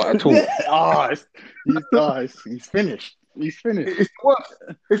alpha at all. He's finished. He's finished. It's the worst.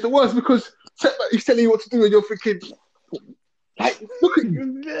 It's the worst because he's telling you what to do, and you're thinking, like, look at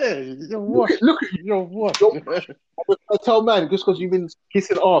you. Yeah, you're what? Look at you. You're what? I tell man, just because you've been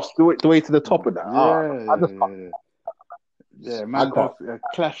kissing ass the way to the top of that. Yeah, man,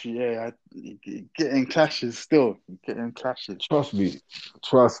 clashy. Yeah, getting clashes still. Getting clashes. Trust me.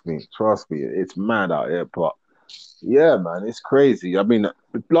 It's mad out here, but yeah, man, it's crazy. I mean,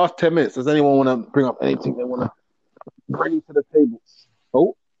 the last 10 minutes. Does anyone want to bring up anything they want to bring to the table?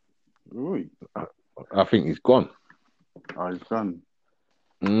 Oh, Ooh. I think he's gone. Oh, he's gone.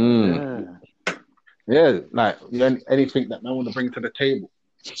 Yeah, like anything that man want to bring to the table.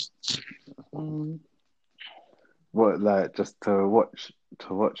 What, like, just to watch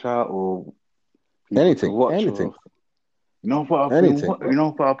out, or anything? You know what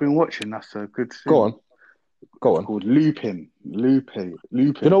I've been watching? That's a good thing. Go on. It's called Lupin. Lupin.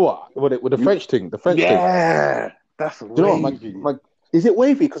 You know what? With the French thing. The French thing. Yeah, that's wavy. You know what? Is it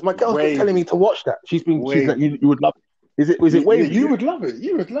wavy? Because my girl's been telling me to watch that. She's like, you would love it. Was it wavy? You would love it.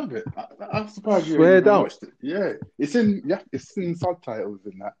 You would love it. I'm surprised you Swear ain't even down. watched it. Yeah, it's in subtitles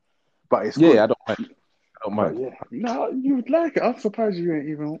in that, but it's Yeah, good. I don't mind. I don't But mind. yeah, no, you would like it. I'm surprised you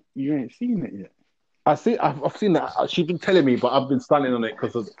ain't seen it yet. I've seen that. She's been telling me, but I've been stunning on it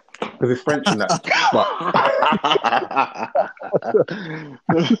because it's French and that. But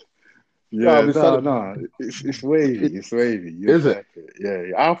Yeah, I've been stunning. no, it's wavy. It's wavy. You Is it? like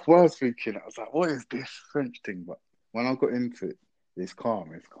it? Yeah. I was thinking, I was like, what is this French thing? But when I got into it, it's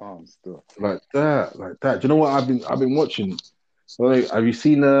calm. It's calm still. Like that. Do you know what I've been watching? Like, have you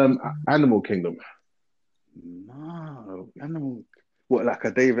seen Animal Kingdom? No, animal. What, like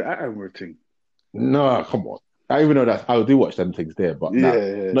a David Attenborough thing? No, come on. I even know that I do watch them things there, but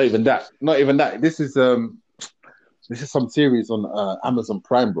Yeah. not even that. Not even that. This is some series on Amazon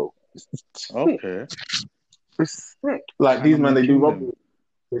Prime, bro. It's sick. Okay. It's sick. Like these man, Animal they do Kingdom. robberies.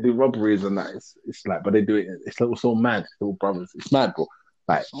 They do robberies and that. It's like, but they do it. It's so mad. Little brothers. It's mad, bro.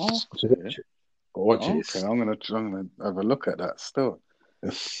 Like, Okay. watch it. Okay, I'm gonna have a look at that still.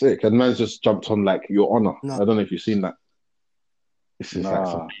 It's sick. And man's just jumped on like Your Honor. No. I don't know if you've seen that. It's just like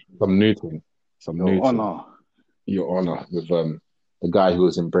Nah. some new thing. Your Honor. Your Honor with the guy who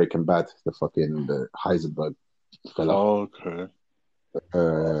was in Breaking Bad, the Heisenberg fella. Okay.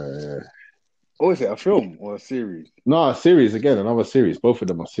 Uh, Oh, is it a film or a series? no, a series again, another series. Both of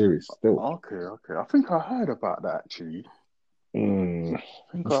them are series still. Okay. I think I heard about that actually. Mm, I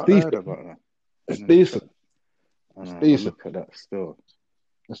think It's I decent. heard about that. it's decent. I'll decent. look at that still.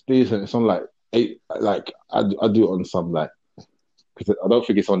 It's decent. It's on like 8. Like I do it on some like because I don't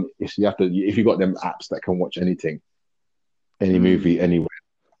think it's on. You have to if you got them apps that can watch anything, any movie, anywhere,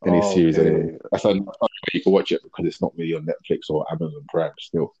 any series, anywhere. That's the only way you can watch it because it's not really on Netflix or Amazon Prime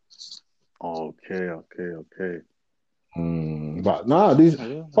still. Okay. But nah, these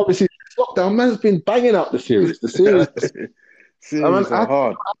obviously lockdown man's been banging out the series. The series, Series are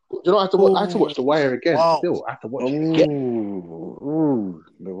hard. you know, I had to watch The Wire again. Wow. Still, I have to watch it again. Ooh,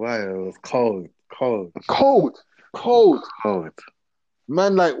 The Wire was cold. Cold.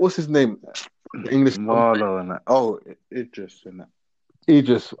 Man, like what's his name? The English Marlowe and that. Oh, Idris and that. He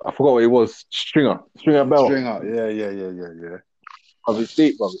just I forgot what he was. Stringer Bell. Stringer. Yeah. Oh, it's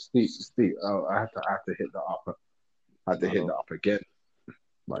deep, bro. It's deep. Oh, I have to hit that up. I had to hit that up again.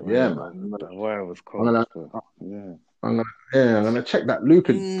 But yeah, man. The Wire was cold. I'm gonna check that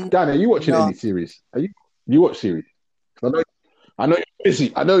Lupin. Dan, are you watching any series? You watch series? I know you're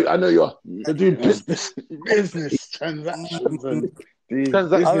busy. I know you're doing business transactions and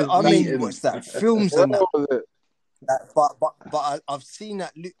I mean, what's that? Films and that. What was it? But I've seen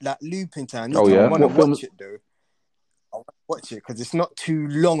that Lupin Town. Oh, yeah? I want to What film? watch it though. I want to watch it because it's not too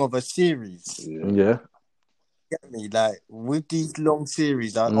long of a series. Yeah. Get me? Like with these long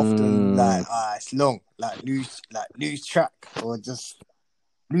series, I often like it's long, lose track or just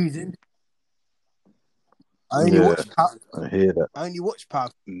losing. I only watch I hear that. I only watch Power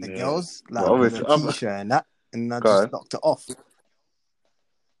the girls like Well, with obviously, a t-shirt and that, and I Go just on. knocked it off.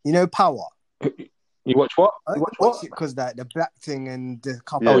 You know Power. You watch what? I You watch watch what? it because like the black thing and the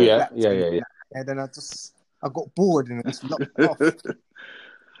couple. Yeah. Oh of yeah, black thing. yeah. And then I got bored and just knocked it off.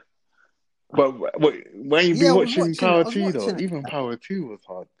 But when you Yeah, been I was watching watching Power it, I was 2 though, watching it. even Power 2 was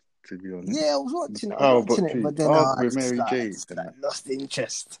hard to be honest. Yeah, I was watching Power Book it, 2. but then Oh, I with just, Mary J. just, lost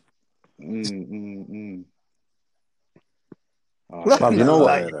interest. Oh, Bruv, you know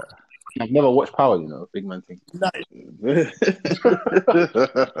what? like I've never watched Power. You know, big man thing. No,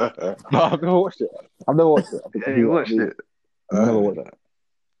 I've never watched it. Yeah, you watched it. I've never watched it.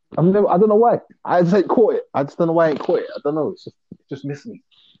 I don't know why. I just ain't caught it. I just don't know why I ain't caught it. I don't know. It's just missed me.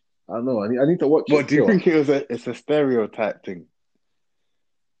 I don't know. I need to watch it. What do you think it's a stereotype thing?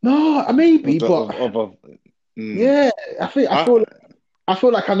 No, maybe, but yeah, I feel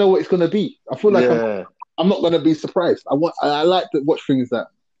like I know what it's gonna be. I feel like I'm not gonna be surprised. I like to watch things that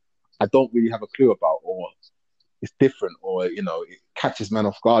I don't really have a clue about, or it's different, or you know, it catches man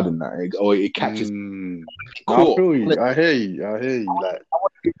off guard in that, or it catches. I feel you. I hear you. Like I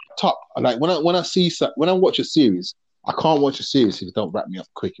want to be top. Like when I watch a series, I can't watch a series if it don't wrap me up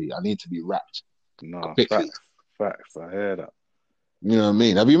quickly. I need to be wrapped. No, quickly. facts. I hear that. You know what I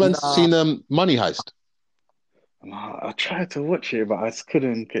mean? Have you seen Money Heist? No, I tried to watch it, but I just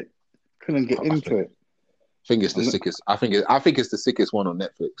couldn't get into it. I think it's the sickest. I think it's the sickest one on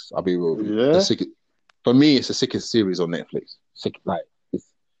Netflix. I'll be real with you. Yeah. The sickest, for me, it's the sickest series on Netflix.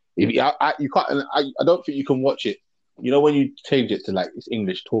 You can't. I don't think you can watch it. You know when you change it to like it's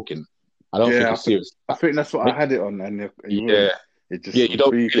English talking. I don't think it's serious. I think that's what I had it on, and you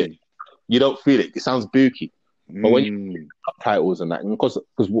don't feel it. You don't feel it. It sounds booky. But when you subtitles and that, because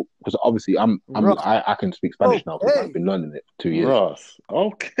obviously I can speak Spanish now because I've been learning it for 2 years. Ross.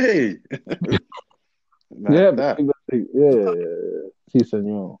 Okay. Yeah, that. Sí,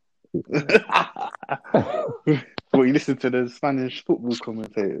 señor. Well, you listen to the Spanish football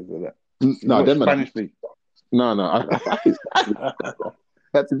commentators or that? No, them Spanish league. No.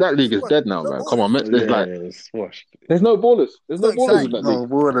 I think that league is dead now, man. Come on, man. It's washed. There's no ballers. There's no ballers in that league. No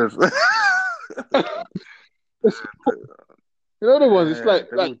borders. You know the ones. It's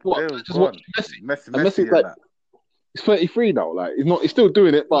like what? Just watch Messi. And Messi Messi's like he's 33 now. Like he's still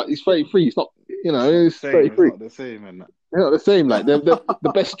doing it, but he's 33. He's not. He's 33. It's not the same, man. They're not the same. Like they're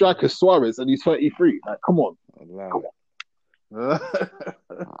the best striker is Suarez, and he's 33. Like come on.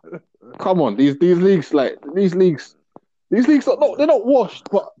 Come on. These leagues they're not washed,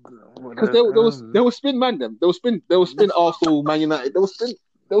 but because they will spin man them. They will spin Arsenal, Man United. They will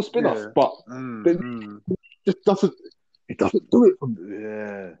spin us, but it doesn't do it for me.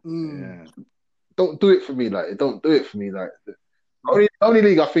 Yeah. Don't do it for me, like don't do it for me, like the only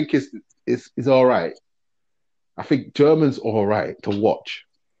league I think is all right. I think Germans are all right to watch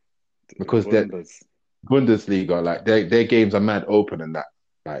because they're Bundesliga, like their games are mad open and that,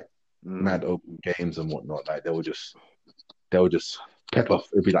 like mad open games and whatnot. Like they'll just pep off.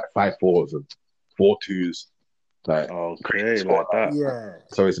 It'll be like 5-4s and 4-2s. Like okay, like that. Yeah.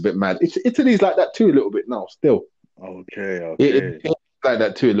 So it's a bit mad. Italy's like that too a little bit now. Still. Okay. It's like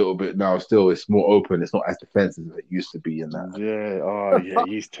that too a little bit now. Still, it's more open. It's not as defensive as it used to be. And that. Yeah. Oh, yeah. It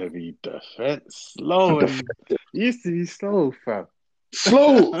used to be defense slow. It used to be slow, fam.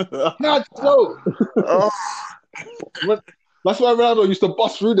 Slow, not slow. That's why Ronaldo used to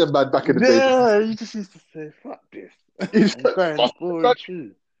bust through them, man, back in the day. Yeah, you just used to say, "Fuck this."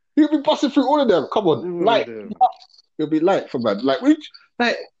 He'll be busting through all of them. Come on, he'll be light for man. Like, do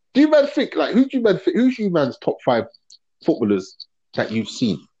you man think who's you man's top 5 footballers that you've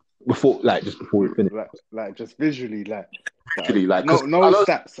seen before, like just before we finish? Like just visually, like no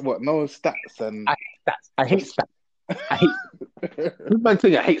stats. What? No stats and I hate stats. Man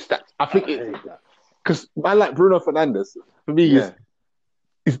saying I hate stats. I think because I like Bruno Fernandes. For me,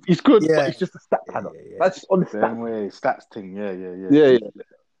 he's good, but he's just a stat panel. That's just on the same way. Stats thing. Yeah.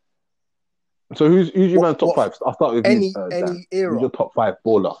 So who's your man top 5? I'll start with any era. Who's your top 5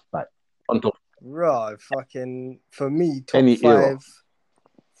 baller? Like on top. Right, fucking for me, top any 5. Era.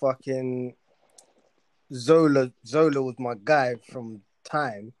 Fucking Zola was my guy from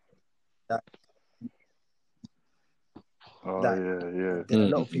time. Yeah. A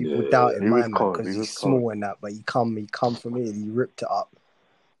lot of people doubted my man because he's small and that, but he come for me and he ripped it up.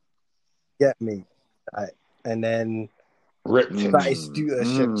 Get me, and then Batistuta,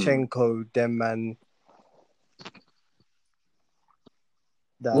 Shevchenko, them man.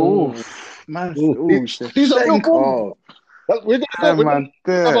 These are real ballers. We're gonna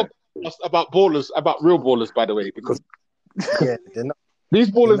about ballers, about real ballers, by the way, because they're not.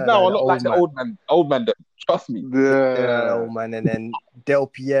 These ballers now are not like the old man. Trust me. Yeah, old man, and then Del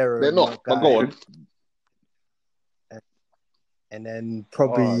Piero. They're not. But go on. And then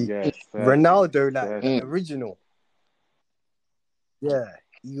probably Ronaldo, original. Yeah,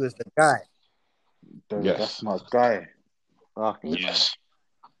 he was the guy. That's my guy. Yes,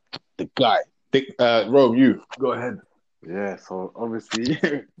 the guy. Rome, you go ahead. Yeah, so obviously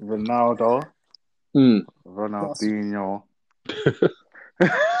Ronaldo, Ronaldinho.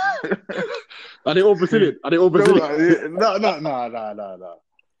 Are they all Brazilian? No.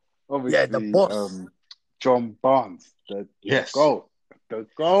 Obviously, the boss. John Barnes. The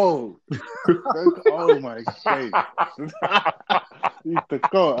goal. Oh my God. He's the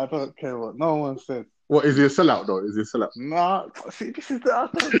goal. I don't care what no one says. What, is he a sellout though? Nah, see, this is I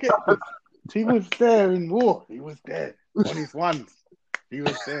don't get this. He was there in war. He was there on his ones. He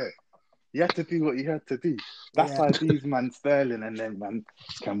was there. You had to do what you had to do. That's why these man Sterling and them man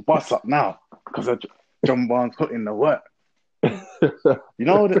can bust up now because of John Barnes put in the work. You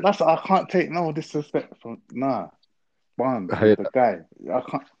know that's I can't take no disrespect from Barnes. He's the guy. I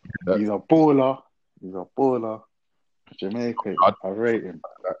can't. He's a baller. Jamaican. I rate him.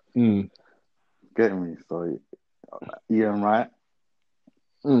 Get me? So Ian Wright.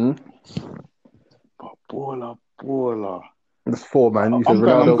 But baller. That's 4, man. You said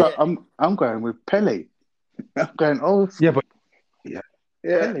Ronaldo. I'm going with Pele. I'm going old. Yeah, but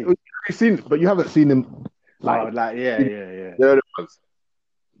Pele. But you haven't seen him. Yeah. There it was.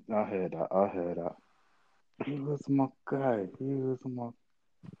 I heard that. He was my guy.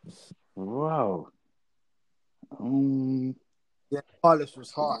 Wow. Carlos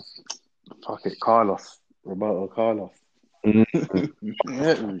was hard. Fuck it, Carlos. Roberto Carlos.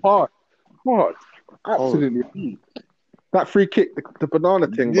 Hard. Cold. Absolutely. That free kick, the banana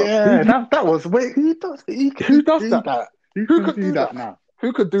thing, bro. Yeah, that was wait. Who does? Who does that? Who Who can could do do that that? now?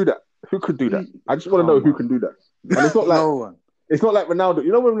 Who could do that? Who could do that? Who- I just want to know Come who on. can do that. And it's not like No one. it's not like Ronaldo.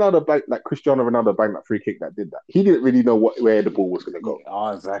 You know when Ronaldo banged, like Cristiano Ronaldo banged that free kick that did that. He didn't really know where the ball was going to go. Oh,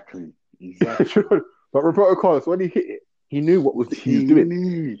 exactly. Exactly. But Roberto Carlos, when he hit it, he knew what he was doing.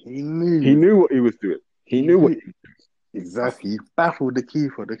 He knew. He knew what he was doing. He knew what. Exactly. He baffled the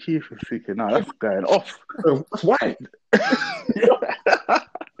keeper. The keeper thinking, "No, that's going off." That's why.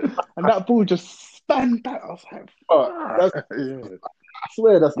 And that ball just spun back. I was like, I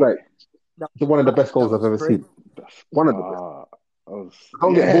swear that's like one of the best goals I've ever seen. One of the best.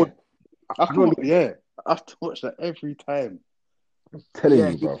 Don't get bored. I have to watch that every time. I'm telling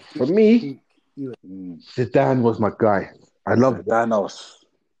you, bro. For me, Zidane was my guy. I love Danos.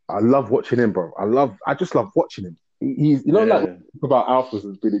 I love watching him, bro. I just love watching him. He's like about Alphas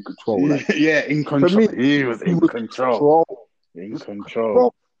has been in control. Like, in control. For me, he was in control. In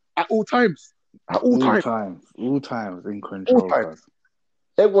control. At all times. At all times. All times in control. All times.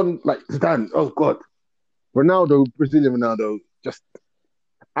 Everyone like Zidane. Oh God, Ronaldo, Brazilian Ronaldo. Just,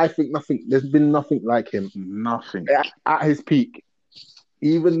 I think nothing. There's been nothing like him. Nothing at his peak.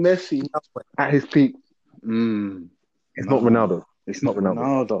 Even Messi at his peak. It's not Ronaldo. It's not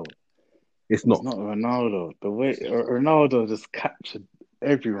Ronaldo. It's not Ronaldo. The way Ronaldo just captured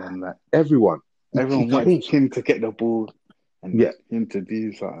everyone. Like everyone wanted him to get the ball and him to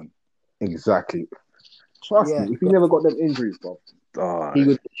do something. Exactly. Trust me, if he never got them injuries, bro, he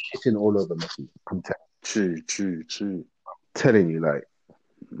would be shitting all over Messi. I'm telling you. True. I'm telling you, like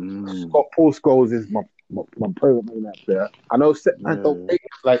Scott Paul Scholes is my favorite man out there. I know Setman don't make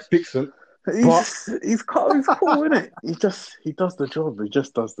it like Dixon. He's cool, isn't it? He does the job. He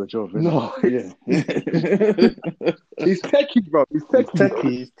just does the job. No, he's techie, bro. He's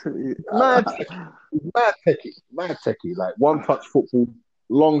techie. Mad techie. Like one touch football,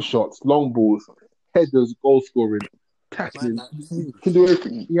 long shots, long balls, headers, goal scoring, tackling. He can do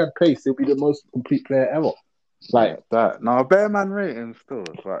everything. He had pace. He'll be the most complete player ever. Like that. No, bear man rating still.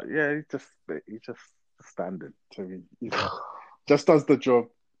 It's like he just standard to me. He just does the job.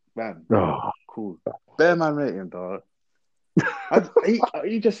 Man, cool. Bear man rating, dog. He's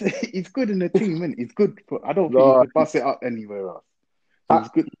good in the team, isn't he? He's good, but I don't think he could bust it up anywhere else. He's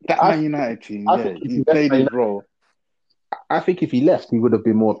good. That Man United team, he played his role. I think if he left, he would have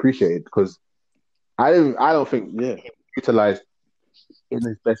been more appreciated because I don't think he utilized in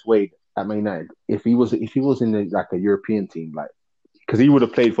his best way at Man United. If he was in a European team, like because he would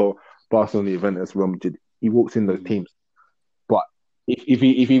have played for Barcelona, Juventus, Real Madrid. He walks in those teams. If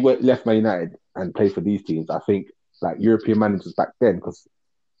he left Man United and played for these teams, I think like European managers back then, because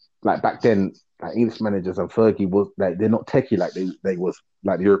like back then, like English managers and Fergie was like they're not techie like they was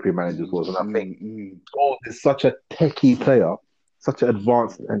like the European managers was, and I think Scholes is such a techie player, such an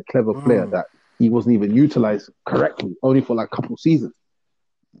advanced and clever player that he wasn't even utilized correctly, only for like a couple of seasons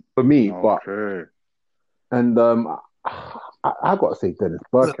for me. Okay. And I got to say Dennis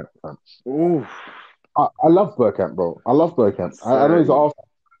Bergkamp, man. Ooh. I love Bergkamp, bro. I love Bergkamp. I know he's an Arsenal,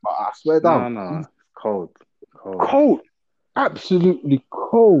 but I swear down. No. Cold. Absolutely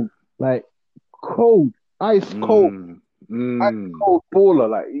cold. Like, cold. Ice cold. Ice cold baller.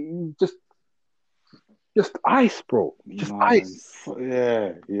 Like, just ice, bro. Just ice.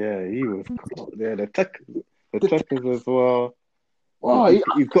 Yeah. He was cold. Yeah, the techers as well. Oh,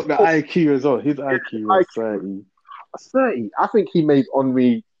 he's got the IQ as well. His IQ was 30. 30. I think he made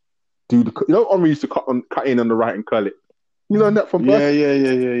Henry do the. You know, Henry used to cut in on the right and curl it. You learned that from Bergkamp.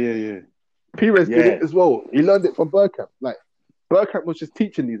 Yeah. Pires did it as well. He learned it from Bergkamp. Like Bergkamp was just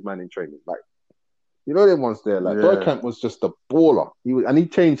teaching these men in training. Like you know, them ones there. Like Bergkamp was just a baller. He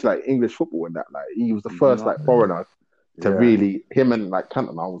changed like English football and that. Like he was the first like foreigner to really him and like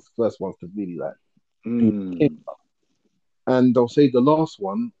Cantona was the first ones to really like. And I'll say the last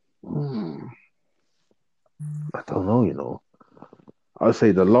one. I don't know, you know. I'll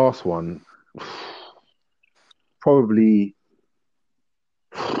say the last one. Probably.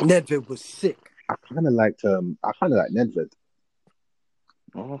 Nedved was sick. I kind of like Nedved.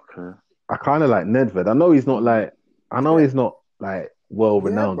 Okay. I kind of like Nedved. I know he's not like well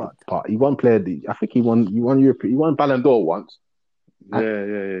renowned, but he won player. I think he won Europe. He won Ballon d'Or once.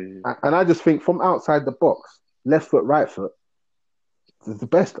 Yeah. And I just think from outside the box, left foot, right foot, is the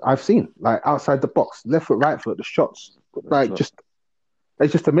best I've seen. Like outside the box, left foot, right foot, the shots, like just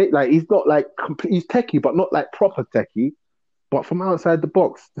to make like he's not like complete. He's techie, but not like proper techie. But from outside the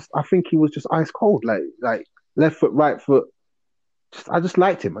box, I think he was just ice cold. Like left foot, right foot. I just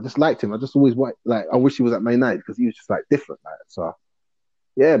liked him. I just always like. I wish he was at Man United because he was just like different. Like so.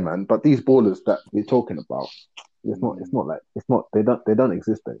 Yeah, man. But these ballers that we're talking about, they don't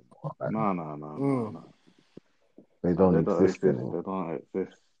exist anymore. Like, No. they No, don't they don't exist exist. anymore. They don't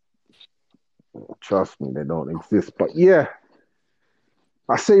exist. Trust me, they don't exist. But yeah,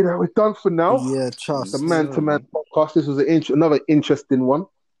 I say that we're done for now. Yeah, The trust. man Yeah, to man man. podcast. This was another interesting one.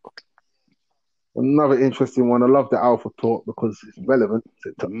 Another interesting one. I love the Alpha Talk because it's relevant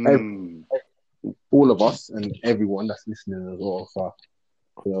to Mm. all of us and everyone that's listening as well.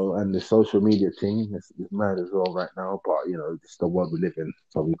 So, and the social media thing is mad as well right now. But it's the world we live in,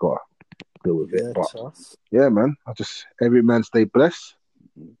 so we gotta deal with it. Yeah, But trust. yeah, man, every man stay blessed.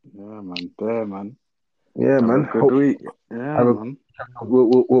 Yeah, man. There, man. Yeah, Have man. a good week. Yeah, man.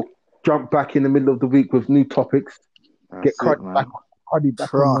 We'll jump back in the middle of the week with new topics. Get That's it, man. Cardi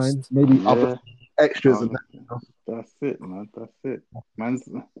back online. Trust. Maybe other Yeah. extras and that. That's it, man. That's it. Man's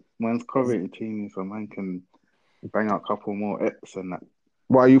quarantining, so man can bang out a couple more eps and that.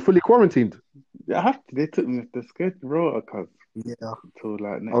 Why are you fully quarantined? Yeah, I have to. They took me off the schedule rota, cause Yeah. till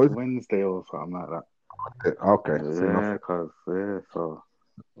like Oh, next is Wednesday or something like that. it? Okay. Say Yeah, nothing. so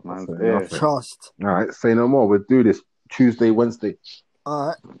man's Say there. nothing. Trust. All right. Say no more. We'll do this Tuesday, Wednesday. All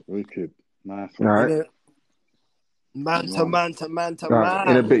right. Wicked. Nice All one. right. Man to man to man to All right.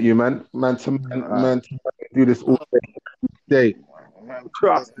 In a man. bit, you man. Man to man. All right. Man to man. Do this all day. Man,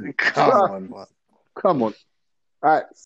 Trust. come on. Come on. All right.